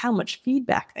overwhelmed with how much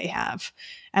feedback they have.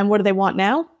 And what do they want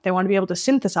now? They want to be able to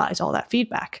synthesize all that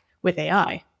feedback with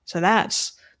AI. So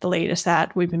that's the latest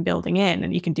that we've been building in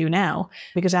and you can do now.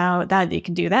 Because now that you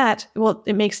can do that, well,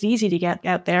 it makes it easy to get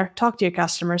out there, talk to your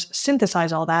customers,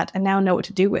 synthesize all that, and now know what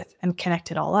to do with and connect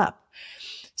it all up.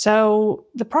 So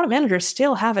the product managers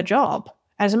still have a job.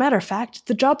 As a matter of fact,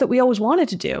 the job that we always wanted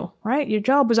to do, right? Your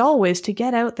job was always to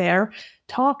get out there,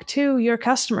 talk to your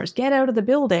customers, get out of the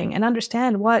building and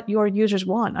understand what your users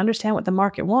want, understand what the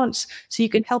market wants, so you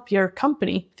can help your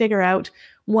company figure out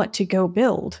what to go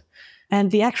build. And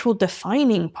the actual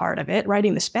defining part of it,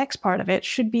 writing the specs part of it,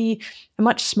 should be a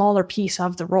much smaller piece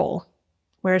of the role.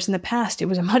 Whereas in the past, it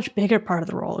was a much bigger part of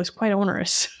the role. It was quite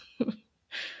onerous.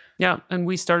 Yeah, and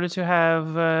we started to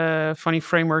have funny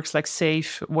frameworks like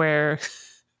SAFe, where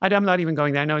I'm not even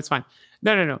going there. No, it's fine.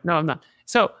 No, I'm not.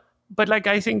 So, but like,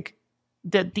 I think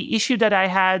that the issue that I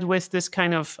had with this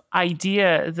kind of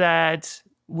idea that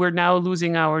we're now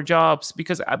losing our jobs,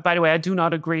 because by the way, I do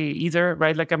not agree either,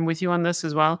 right? Like I'm with you on this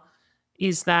as well,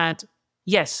 is that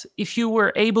yes, if you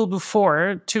were able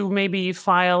before to maybe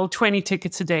file 20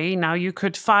 tickets a day, now you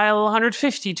could file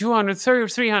 150, 200,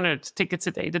 300 tickets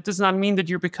a day. That does not mean that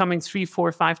you're becoming 3,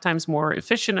 4, 5 times more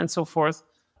efficient and so forth.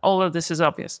 All of this is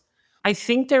obvious. I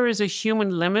think there is a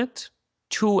human limit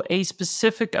to a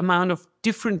specific amount of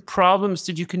different problems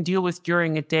that you can deal with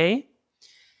during a day,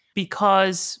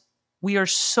 because we are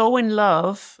so in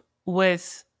love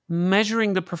with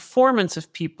measuring the performance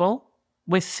of people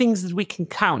with things that we can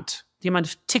count. The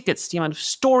amount of tickets, the amount of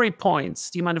story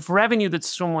points, the amount of revenue that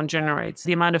someone generates,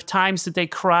 the amount of times that they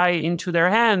cry into their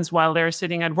hands while they're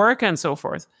sitting at work and so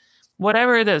forth.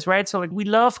 Whatever it is, right? So like we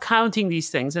love counting these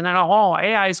things and then, oh,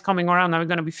 AI is coming around. Now we're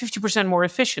going to be 50% more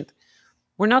efficient.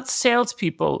 We're not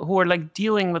salespeople who are like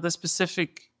dealing with a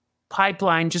specific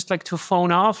pipeline, just like to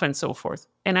phone off and so forth.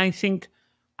 And I think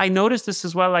I noticed this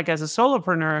as well, like as a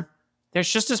solopreneur,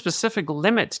 there's just a specific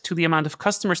limit to the amount of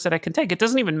customers that I can take. It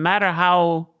doesn't even matter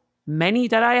how many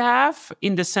that I have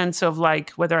in the sense of like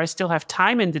whether I still have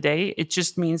time in the day. It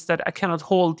just means that I cannot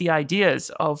hold the ideas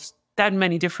of that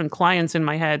many different clients in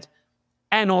my head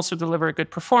and also deliver a good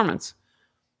performance.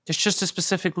 There's just a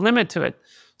specific limit to it.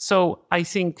 So I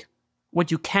think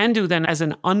what you can do then as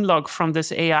an unlock from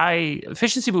this AI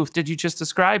efficiency boost that you just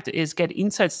described is get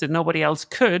insights that nobody else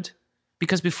could,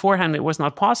 because beforehand it was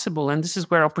not possible. And this is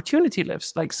where opportunity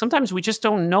lives. Like sometimes we just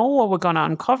don't know what we're going to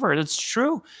uncover. That's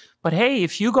true. But hey,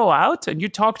 if you go out and you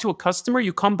talk to a customer,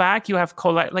 you come back, you have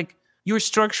like you're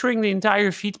structuring the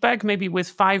entire feedback, maybe with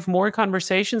 5 more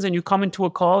conversations, and you come into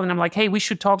a call and I'm like, hey, we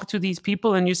should talk to these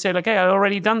people. And you say like, hey, I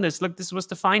already done this. Look, this was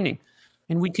the finding.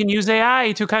 And we can use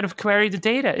AI to kind of query the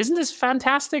data. Isn't this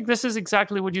fantastic? This is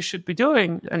exactly what you should be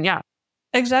doing. And yeah.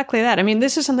 Exactly that. I mean,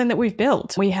 this is something that we've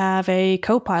built. We have a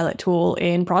Copilot tool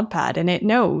in ProdPad, and it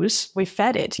knows, we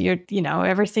fed it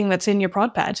everything that's in your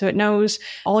ProdPad. So it knows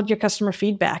all of your customer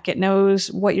feedback. It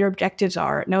knows what your objectives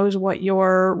are. It knows what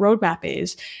your roadmap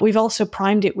is. We've also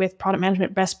primed it with product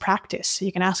management best practice. So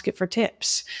you can ask it for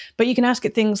tips, but you can ask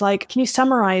it things like, can you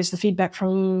summarize the feedback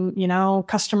from,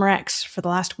 customer X for the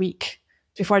last week?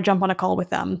 Before I jump on a call with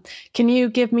them, can you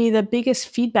give me the biggest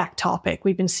feedback topic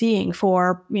we've been seeing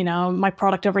for, my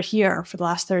product over here for the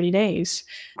last 30 days?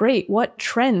 Great. What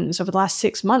trends over the last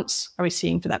 6 months are we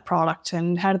seeing for that product,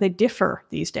 and how do they differ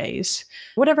these days?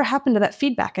 Whatever happened to that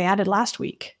feedback I added last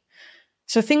week?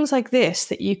 So things like this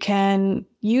that you can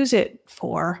use it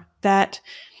for, that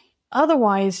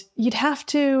otherwise you'd have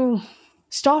to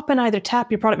stop and either tap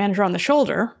your product manager on the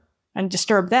shoulder and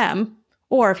disturb them.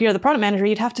 Or if you're the product manager,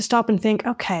 you'd have to stop and think,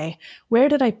 okay, where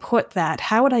did I put that?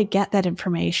 How would I get that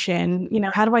information?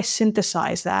 How do I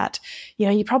synthesize that?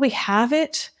 You probably have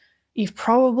it. You've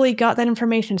probably got that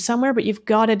information somewhere, but you've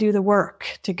got to do the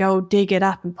work to go dig it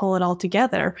up and pull it all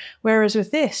together. Whereas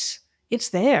with this, it's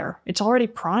there. It's already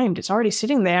primed. It's already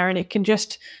sitting there, and it can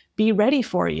just be ready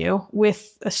for you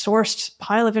with a sourced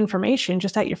pile of information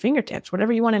just at your fingertips.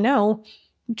 Whatever you want to know,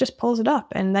 it just pulls it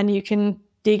up, and then you can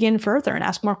dig in further and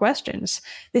ask more questions.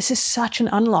 This is such an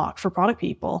unlock for product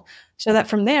people, so that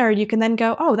from there you can then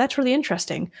go, oh, that's really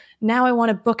interesting. Now I want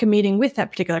to book a meeting with that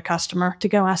particular customer to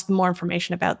go ask them more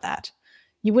information about that.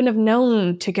 You wouldn't have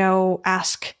known to go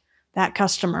ask that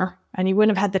customer And you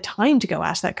wouldn't have had the time to go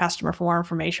ask that customer for more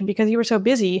information because you were so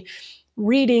busy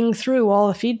reading through all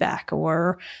the feedback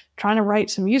or trying to write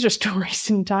some user stories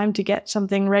in time to get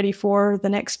something ready for the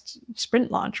next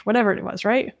sprint launch, whatever it was,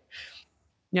 right?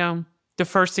 Yeah. The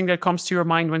first thing that comes to your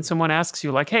mind when someone asks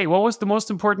you, like, hey, what was the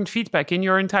most important feedback in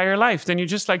your entire life? Then you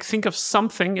just like think of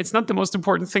something. It's not the most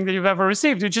important thing that you've ever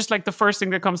received. It's just like the first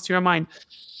thing that comes to your mind.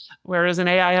 Whereas an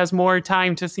AI has more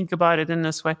time to think about it in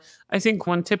this way. I think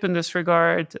one tip in this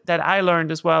regard that I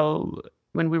learned as well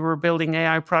when we were building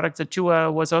AI products at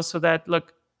Jua was also that,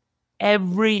 look,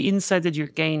 every insight that you're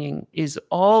gaining is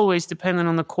always dependent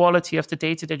on the quality of the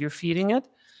data that you're feeding it.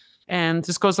 And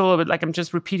this goes a little bit like I'm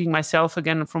just repeating myself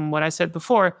again from what I said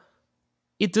before.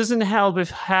 It doesn't help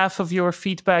if half of your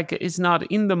feedback is not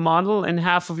in the model and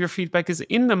half of your feedback is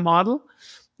in the model.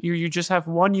 You just have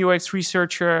one UX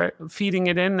researcher feeding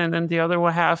it in and then the other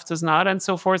half does not and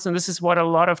so forth. And this is what a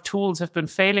lot of tools have been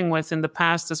failing with in the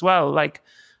past as well. Like,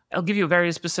 I'll give you a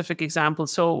very specific example.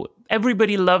 So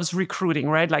everybody loves recruiting,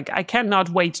 right? Like, I cannot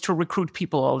wait to recruit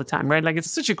people all the time, right? Like, it's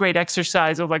such a great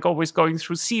exercise of like always going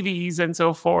through CVs and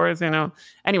so forth,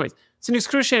 Anyways, it's an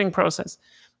excruciating process.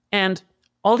 And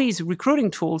all these recruiting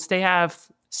tools, they have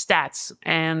stats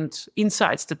and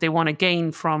insights that they want to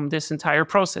gain from this entire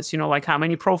process. Like how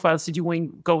many profiles did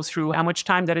you go through, how much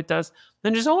time that it does.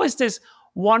 Then there's always this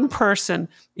one person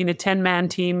in a 10-man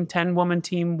team, 10-woman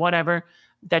team, whatever,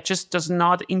 that just does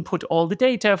not input all the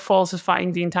data,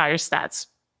 falsifying the entire stats.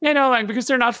 Because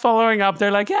they're not following up.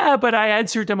 They're like, yeah, but I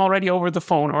answered them already over the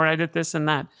phone, or I did this and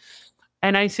that.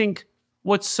 And I think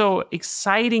what's so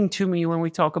exciting to me when we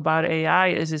talk about AI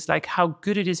is like how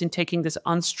good it is in taking this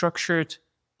unstructured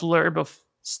blurb of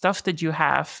stuff that you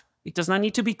have. It does not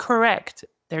need to be correct.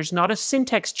 There's not a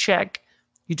syntax check.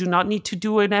 You do not need to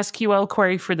do an SQL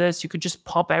query for this. You could just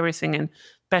pop everything in.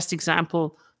 Best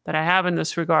example that I have in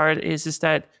this regard is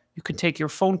that you can take your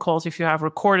phone calls if you have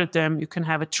recorded them. You can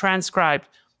have it transcribed.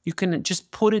 You can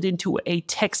just put it into a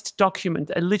text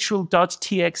document, a literal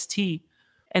 .txt,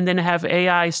 and then have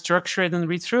AI structure it and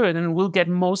read through it, and we'll get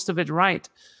most of it right.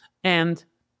 And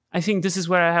I think this is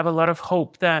where I have a lot of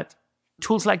hope that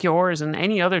tools like yours and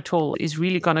any other tool is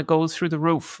really going to go through the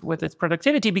roof with its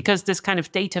productivity, because this kind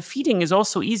of data feeding is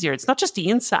also easier. It's not just the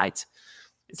insights.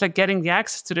 It's like getting the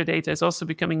access to the data is also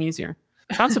becoming easier.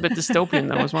 Sounds a bit dystopian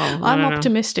though as well. I'm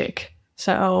optimistic.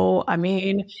 So, I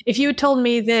mean, if you had told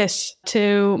me this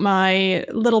to my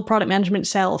little product management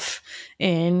self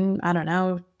in,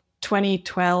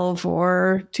 2012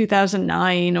 or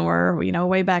 2009 or,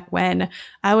 way back when,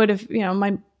 I would have,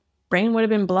 my brain would have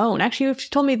been blown. Actually, if you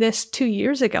told me this 2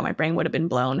 years ago, my brain would have been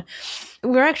blown. We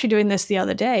were actually doing this the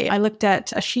other day. I looked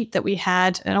at a sheet that we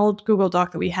had, an old Google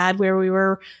Doc that we had, where we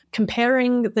were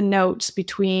comparing the notes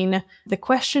between the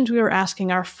questions we were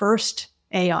asking our first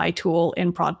AI tool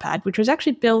in ProdPad, which was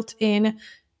actually built in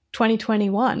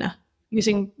 2021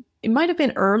 using, it might have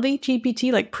been early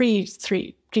GPT, like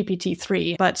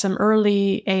GPT-3, but some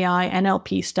early AI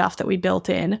NLP stuff that we built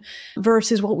in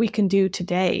versus what we can do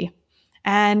today.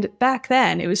 And back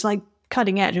then, it was like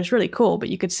cutting edge. It was really cool, but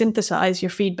you could synthesize your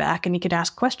feedback and you could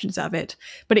ask questions of it.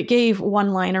 But it gave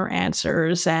one-liner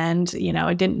answers and,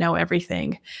 it didn't know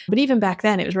everything. But even back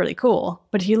then, it was really cool.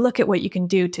 But if you look at what you can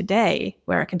do today,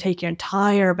 where it can take your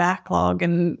entire backlog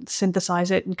and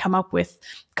synthesize it and come up with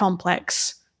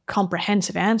complex,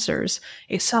 comprehensive answers,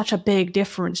 it's such a big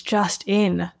difference just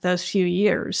in those few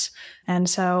years. And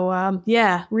so,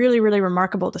 really, really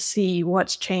remarkable to see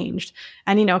what's changed.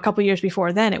 And, a couple of years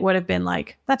before then, it would have been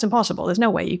like, that's impossible. There's no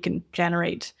way you can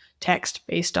generate text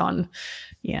based on,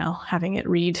 having it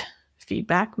read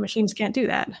feedback. Machines can't do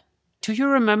that. Do you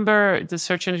remember the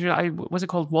search engine? Was it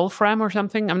called Wolfram or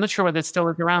something? I'm not sure whether it's still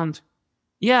around.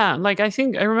 Yeah, like I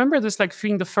think I remember this like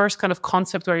being the first kind of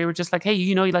concept where you were just like,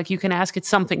 hey, like you can ask it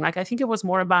something. Like I think it was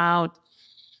more about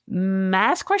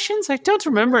math questions. I don't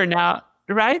remember now,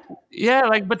 right?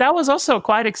 Yeah, but that was also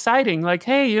quite exciting. Like,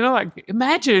 hey, like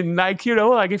imagine like,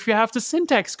 like if you have the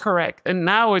syntax correct. And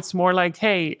now it's more like,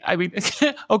 hey, I mean,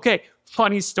 okay,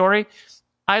 funny story.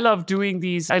 I love doing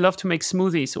these. I love to make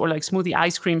smoothies or like smoothie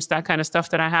ice creams, that kind of stuff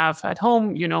that I have at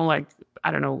home, like, I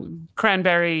don't know,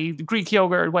 cranberry, Greek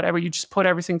yogurt, whatever. You just put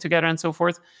everything together and so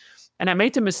forth. And I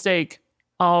made the mistake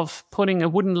of putting a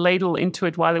wooden ladle into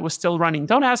it while it was still running.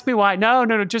 Don't ask me why. No,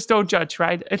 just don't judge,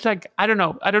 right? It's like, I don't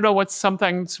know what's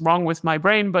sometimes wrong with my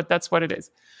brain, but that's what it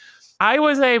is. I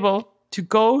was able to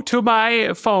go to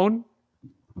my phone,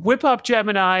 whip up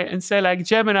Gemini and say like,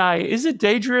 Gemini, is it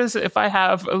dangerous if I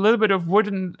have a little bit of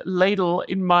wooden ladle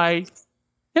in my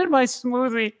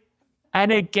smoothie?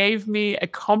 And it gave me a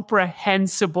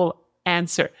comprehensible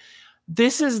answer.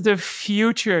 This is the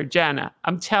future, Janna.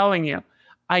 I'm telling you.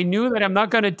 I knew that I'm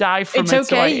not going to die from It's it.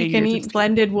 So okay. You can eat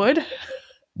blended wood,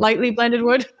 lightly blended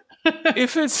wood.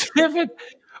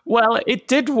 Well, it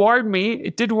did warn me.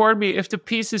 It did warn me if the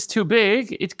piece is too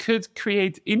big, it could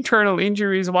create internal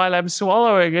injuries while I'm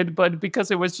swallowing it. But because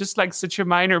it was just like such a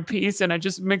minor piece and I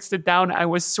just mixed it down, I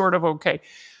was sort of okay.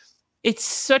 It's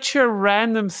such a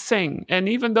random thing. And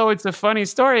even though it's a funny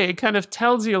story, it kind of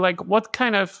tells you like what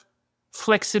kind of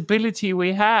flexibility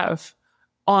we have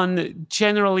on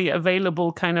generally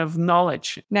available kind of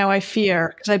knowledge. Now I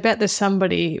fear, because I bet there's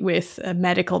somebody with a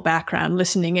medical background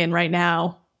listening in right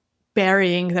now,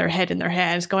 burying their head in their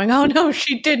hands, going, "Oh no,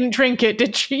 she didn't drink it,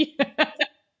 did she?"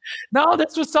 No,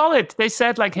 this was solid. They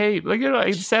said like, hey, like,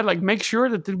 it said like, make sure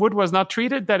that the wood was not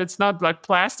treated, that it's not like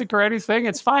plastic or anything.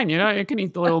 It's fine. You can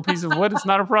eat the little piece of wood. It's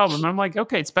not a problem. I'm like,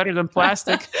 okay, it's better than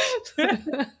plastic.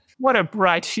 What a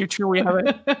bright future we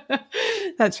have.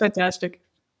 That's fantastic.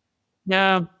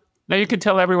 Yeah. Now you can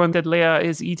tell everyone that Leah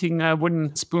is eating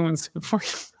wooden spoons.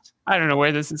 I don't know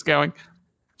where this is going.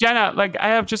 Janna, like I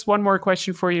have just one more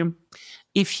question for you.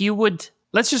 If you would,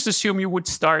 let's just assume you would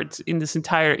start in this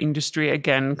entire industry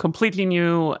again, completely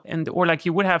new, or like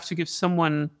you would have to give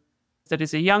someone that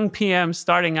is a young PM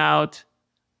starting out,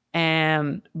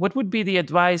 and what would be the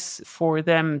advice for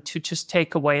them to just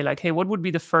take away? Like, hey, what would be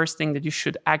the first thing that you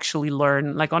should actually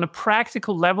learn, like on a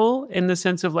practical level, in the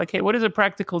sense of like, hey, what is a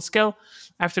practical skill?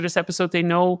 After this episode, they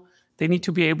know they need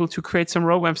to be able to create some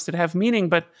roadmaps that have meaning,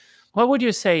 but what would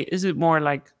you say? Is it more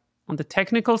like on the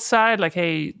technical side, like,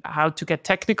 hey, how to get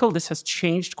technical? This has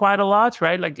changed quite a lot,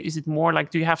 right? Like, is it more like,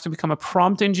 do you have to become a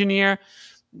prompt engineer?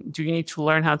 Do you need to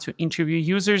learn how to interview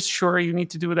users? Sure, you need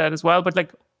to do that as well. But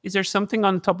like, is there something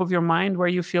on top of your mind where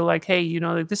you feel like, hey,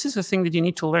 like, this is a thing that you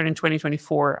need to learn in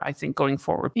 2024, I think, going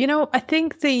forward? I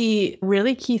think the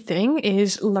really key thing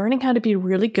is learning how to be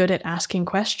really good at asking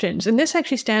questions. And this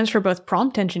actually stands for both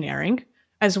prompt engineering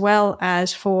as well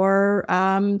as for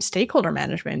stakeholder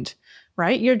management,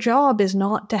 right? Your job is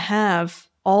not to have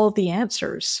all the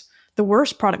answers. The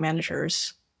worst product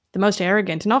managers, the most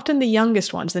arrogant, and often the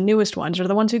youngest ones, the newest ones, are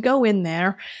the ones who go in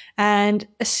there and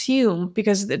assume,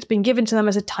 because it's been given to them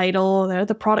as a title, they're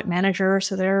the product manager,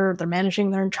 so they're managing,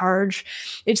 they're in charge.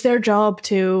 It's their job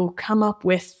to come up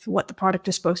with what the product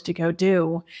is supposed to go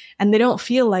do. And they don't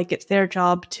feel like it's their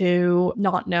job to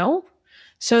not know,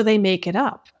 so they make it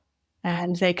up.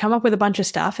 And they come up with a bunch of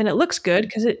stuff and it looks good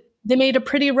because they made a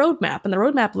pretty roadmap and the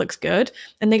roadmap looks good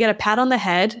and they get a pat on the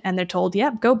head and they're told,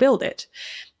 yep, go build it.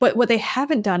 But what they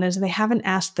haven't done is they haven't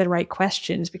asked the right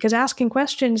questions, because asking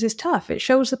questions is tough. It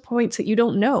shows the points that you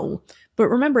don't know. But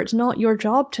remember, it's not your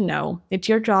job to know. It's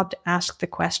your job to ask the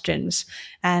questions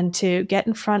and to get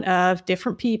in front of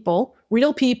different people,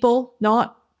 real people,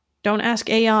 don't ask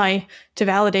AI to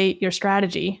validate your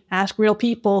strategy. Ask real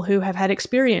people who have had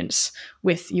experience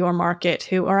with your market,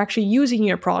 who are actually using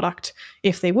your product,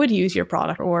 if they would use your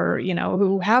product, or,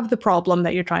 who have the problem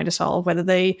that you're trying to solve, whether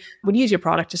they would use your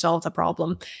product to solve the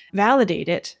problem. Validate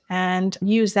it and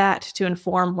use that to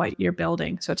inform what you're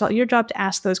building. So it's your job to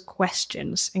ask those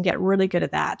questions and get really good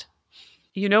at that.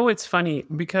 It's funny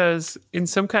because in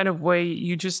some kind of way,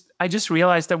 I just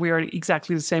realized that we are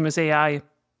exactly the same as AI.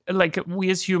 Like,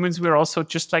 we as humans, we're also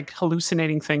just like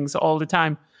hallucinating things all the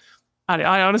time.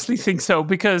 I honestly think so,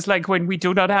 because like when we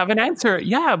do not have an answer,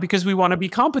 because we want to be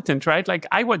competent, right? Like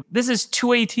this is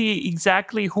 280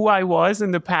 exactly who I was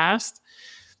in the past.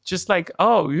 Just like,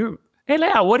 hey,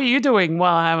 Leah, what are you doing?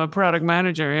 Well, I'm a product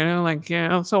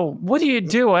manager, so what do you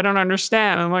do? I don't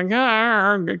understand. I'm like,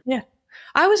 yeah.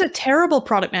 I was a terrible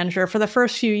product manager for the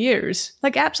first few years,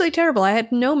 like absolutely terrible. I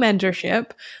had no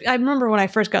mentorship. I remember when I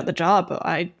first got the job,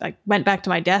 I went back to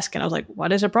my desk and I was like,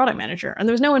 what is a product manager? And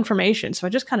there was no information. So I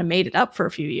just kind of made it up for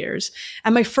a few years.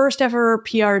 And my first ever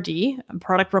PRD,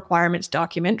 product requirements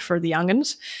document for the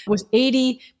young'uns, was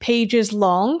 80 pages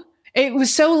long. It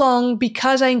was so long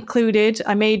because I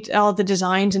made all the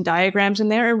designs and diagrams in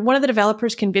there. And one of the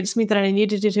developers convinced me that I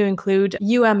needed to include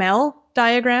UML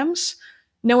diagrams.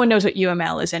 No one knows what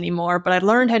UML is anymore, but I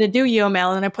learned how to do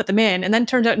UML and I put them in. And then it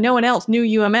turns out no one else knew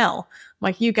UML. I'm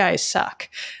like, you guys suck.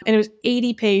 And it was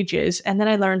 80 pages. And then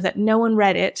I learned that no one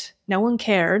read it. No one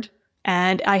cared.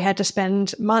 And I had to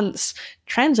spend months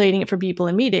translating it for people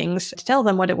in meetings to tell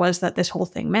them what it was that this whole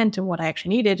thing meant and what I actually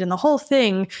needed. And the whole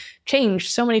thing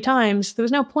changed so many times. There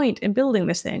was no point in building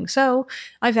this thing. So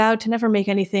I vowed to never make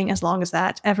anything as long as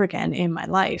that ever again in my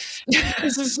life.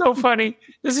 This is so funny.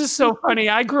 This is so funny.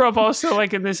 I grew up also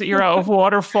like in this era of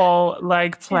waterfall,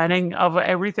 like planning of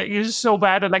everything. It's so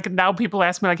bad. And like now people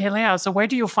ask me like, hey, Leah, so where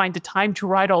do you find the time to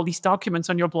write all these documents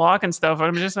on your blog and stuff? And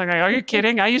I'm just like, are you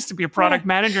kidding? I used to be a product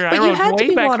manager. But you had to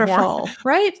be waterfall,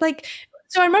 right? Like,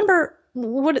 so I remember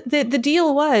what the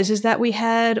deal was is that we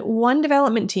had one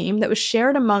development team that was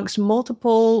shared amongst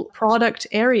multiple product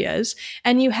areas,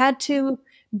 and you had to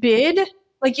bid,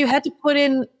 like you had to put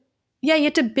in, yeah, you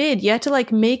had to bid, you had to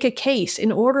like make a case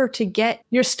in order to get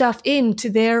your stuff into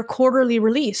their quarterly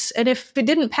release. And if it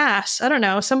didn't pass, I don't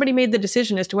know, somebody made the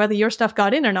decision as to whether your stuff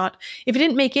got in or not. If it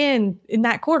didn't make in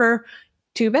that quarter,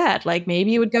 too bad. Like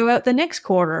maybe it would go out the next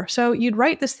quarter. So you'd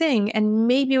write this thing and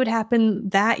maybe it would happen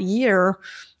that year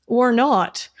or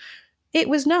not. It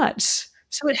was nuts.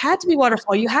 So it had to be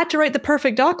waterfall. You had to write the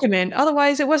perfect document.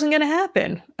 Otherwise it wasn't going to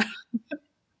happen.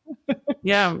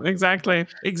 Yeah, exactly.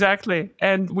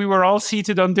 And we were all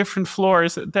seated on different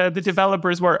floors. The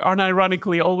developers were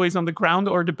unironically always on the ground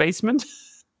or the basement.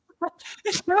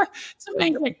 It's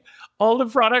amazing. All the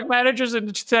product managers in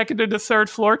the second and the third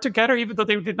floor together, even though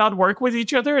they did not work with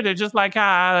each other. They're just like,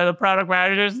 the product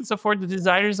managers and so forth, the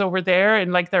designers over there,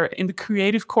 and like they're in the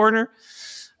creative corner.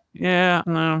 Yeah,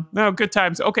 no, good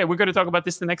times. Okay, we're going to talk about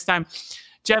this the next time.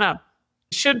 Janna,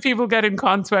 should people get in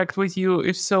contact with you?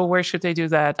 If so, where should they do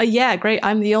that? Yeah, great.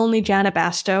 I'm the only Janna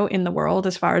Bastow in the world,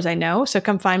 as far as I know. So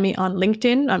come find me on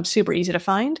LinkedIn. I'm super easy to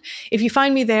find. If you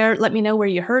find me there, let me know where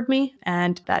you heard me.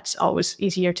 And that's always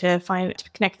easier to find,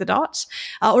 to connect the dots.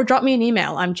 Or drop me an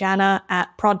email. I'm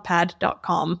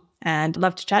janna@prodpad.com. And I'd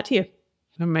love to chat to you.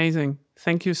 Amazing.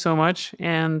 Thank you so much.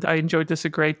 And I enjoyed this a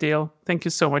great deal. Thank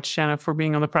you so much, Janna, for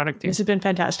being on the product team. This has been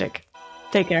fantastic.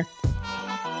 Take care.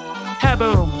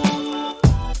 Kaboom.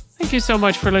 Thank you so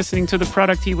much for listening to The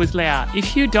Product Tea with Leah.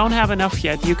 If you don't have enough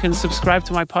yet, you can subscribe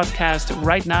to my podcast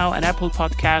right now on Apple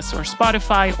Podcasts or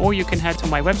Spotify, or you can head to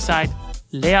my website,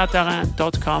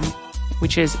 leahtarin.com,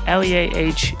 which is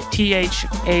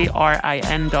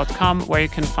leahtarin.com, where you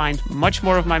can find much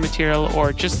more of my material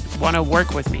or just want to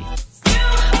work with me.